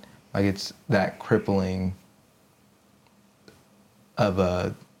on. Like, it's that crippling of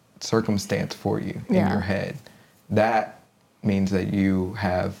a circumstance for you in Yeah. your head. That means that you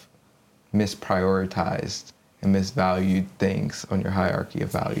have misprioritized and misvalued things on your hierarchy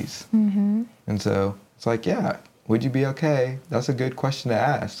of values. Mm-hmm. And so it's like, yeah, would you be okay? That's a good question to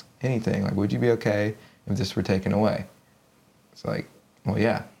ask. Anything, like, would you be okay if this were taken away? It's like, well,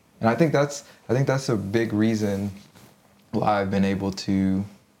 yeah. And I think that's a big reason why I've been able to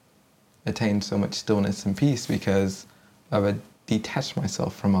attain so much stillness and peace, because I've detached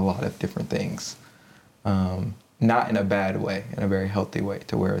myself from a lot of different things. Not in a bad way, in a very healthy way,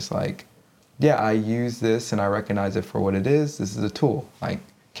 to where it's like, yeah, I use this and I recognize it for what it is. This is a tool, like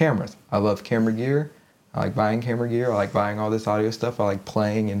cameras. I love camera gear. I like buying camera gear. I like buying all this audio stuff. I like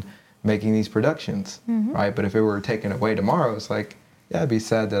playing and making these productions, right? But if it were taken away tomorrow, it's like, yeah, I'd be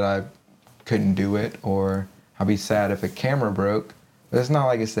sad that I couldn't do it, or I'd be sad if a camera broke. But it's not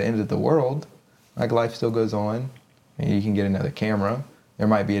like it's the end of the world. Like, life still goes on, and you can get another camera. There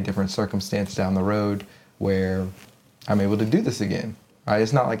might be a different circumstance down the road where I'm able to do this again, right?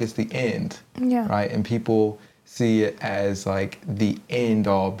 It's not like it's the end, Yeah. right? And people see it as like the end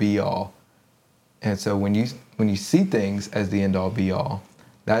all be all. And so when you see things as the end all be all,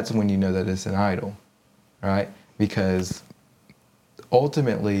 that's when you know that it's an idol, right? Because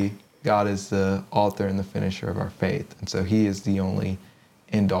ultimately, God is the author and the finisher of our faith. And so he is the only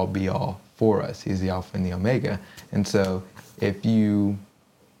end all be all for us. He's the Alpha and the Omega. And so if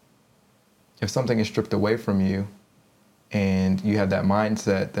something is stripped away from you and you have that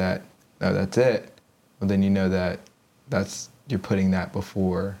mindset that, oh, that's it, well, then you know that you're putting that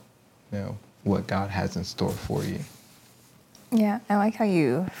before, what God has in store for you. Yeah, I like how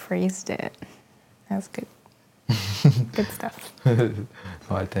you phrased it. That's good. Good stuff.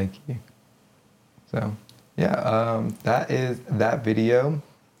 Why, thank you. So, yeah, that is that video.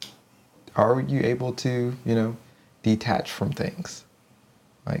 Are you able to, detach from things?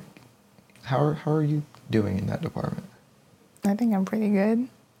 Like, how are you doing in that department? I think I'm pretty good.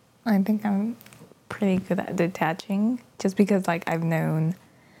 I think I'm pretty good at detaching just because like I've been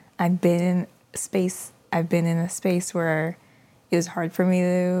in a space where it was hard for me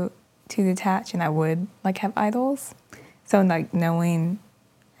to detach, and I would like have idols. So like knowing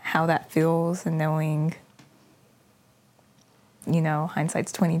how that feels and knowing,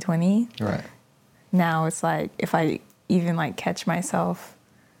 hindsight's 2020. Right. Now it's like if I even like catch myself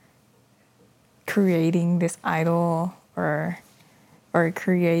creating this idol or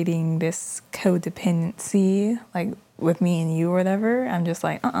creating this codependency like with me and you or whatever, I'm just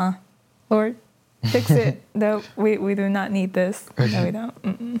like, Lord, fix it. No, we do not need this. No, we don't.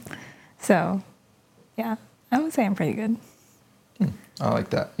 Mm-mm. So, yeah, I would say I'm pretty good. I like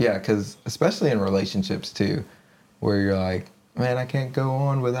that. Yeah, because especially in relationships too, where you're like, man, I can't go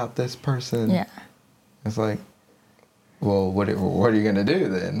on without this person. Yeah. It's like, well, what are you gonna do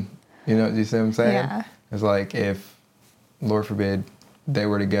then? Do you see what I'm saying? Yeah. It's like if, Lord forbid, they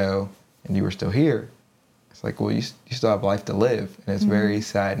were to go and you were still here. It's like, well, you still have life to live, and it's very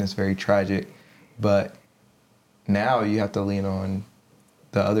sad and it's very tragic. But now you have to lean on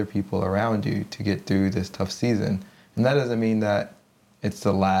the other people around you to get through this tough season, and that doesn't mean that it's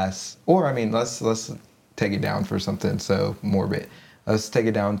the last. Or I mean, let's take it down for something so morbid. Let's take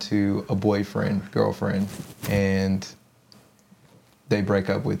it down to a boyfriend, girlfriend, and they break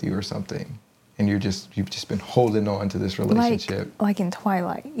up with you or something, and you've just been holding on to this relationship. Like in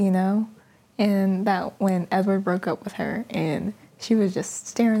Twilight, and that when Edward broke up with her and she was just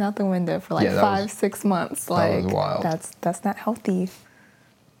staring out the window for like 5-6 months. Like that was wild. That's not healthy.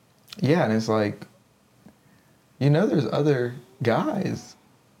 Yeah, and it's like, there's other guys.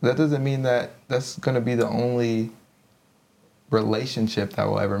 That doesn't mean that that's going to be the only relationship that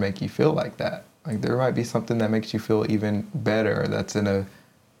will ever make you feel like that. Like there might be something that makes you feel even better, that's in a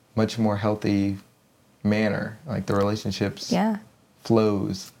much more healthy manner. Like the relationships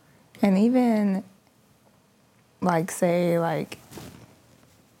flows. And even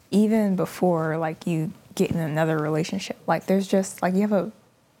even before like you get in another relationship, like there's just like you have a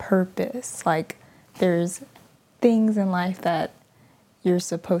purpose. Like there's things in life that you're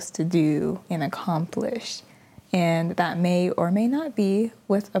supposed to do and accomplish, and that may or may not be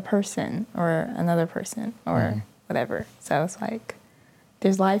with a person or another person or whatever. So it's like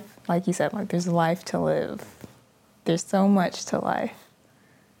there's life, like you said, like there's life to live. There's so much to life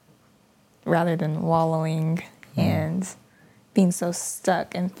rather than wallowing and being so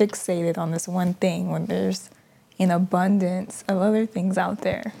stuck and fixated on this one thing when there's an abundance of other things out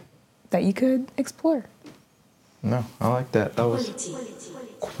there that you could explore. No, I like that. That was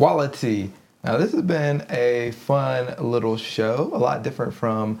quality. Now, this has been a fun little show, a lot different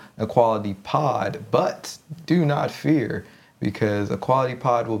from a quality pod, but do not fear, because a quality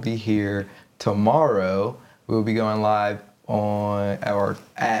pod will be here tomorrow. We'll be going live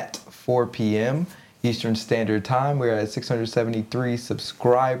at 4 p.m. Eastern Standard Time. We're at 673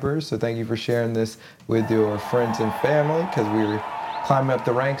 subscribers, so thank you for sharing this with your friends and family, because we're climbing up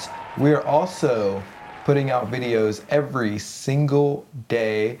the ranks. We're also putting out videos every single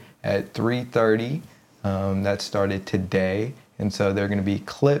day at 3:30. That started today, and so they're going to be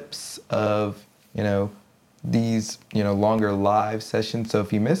clips of these longer live sessions. So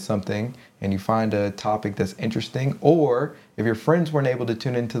if you miss something and you find a topic that's interesting, or if your friends weren't able to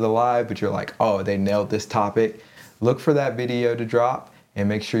tune into the live but you're like, oh, they nailed this topic, look for that video to drop and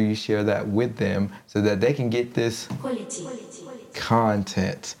make sure you share that with them so that they can get this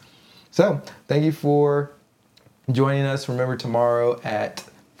content. So thank you for joining us. Remember, tomorrow at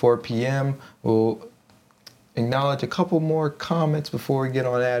 4 p.m. we'll acknowledge a couple more comments before we get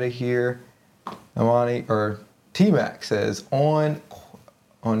on out of here. Amani or T-Mac says on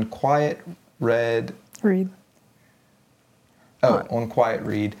quiet read. On quiet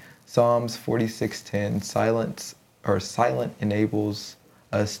read, Psalms 46:10, silent enables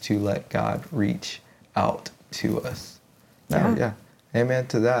us to let God reach out to us. Yeah. Amen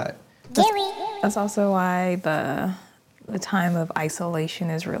to that. That's also why the time of isolation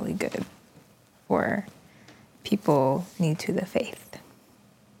is really good for people new to the faith.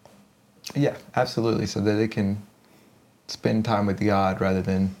 Yeah, absolutely. So that they can spend time with God rather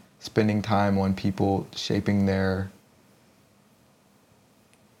than spending time on people shaping their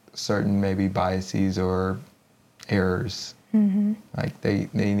certain maybe biases or errors. Like they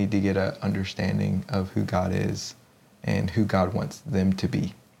need to get an understanding of who God is and who God wants them to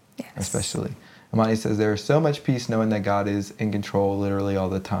be, Yes. especially. Amani says, there is so much peace knowing that God is in control literally all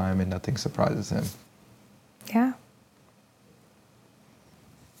the time and nothing surprises him. Yeah.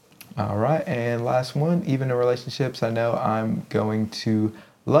 All right, and last one, even in relationships, I know I'm going to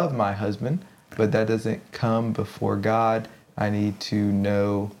love my husband, but that doesn't come before God. I need to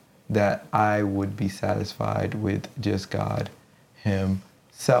know that I would be satisfied with just God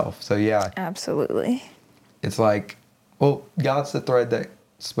himself. So yeah, Absolutely. it's like, well, God's the thread that's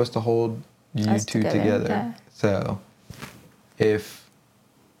supposed to hold you Us two together, together. yeah. So if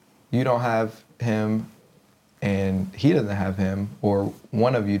you don't have him and he doesn't have him, or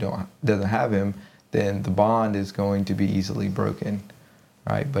one of you doesn't have him, then the bond is going to be easily broken,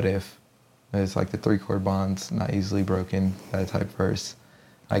 right? But if it's like the 3-chord bond's not easily broken, that type verse.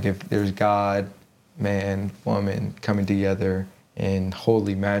 Like if there's God, man, woman coming together in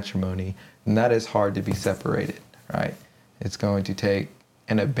holy matrimony, then that is hard to be separated, right? It's going to take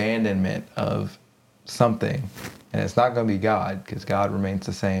an abandonment of something, and it's not going to be God, because God remains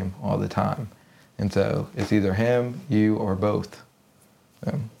the same all the time. And so it's either him, you, or both.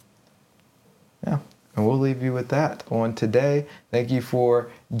 Yeah. And we'll leave you with that on today. Thank you for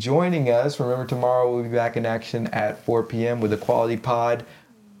joining us. Remember, tomorrow we'll be back in action at 4 p.m. with a quality pod.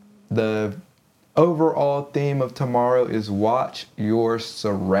 The overall theme of tomorrow is watch your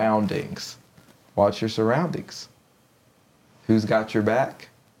surroundings. Watch your surroundings. Who's got your back?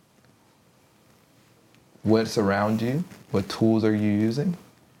 What's around you? What tools are you using?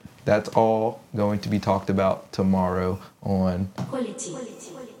 That's all going to be talked about tomorrow on.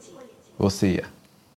 We'll see ya.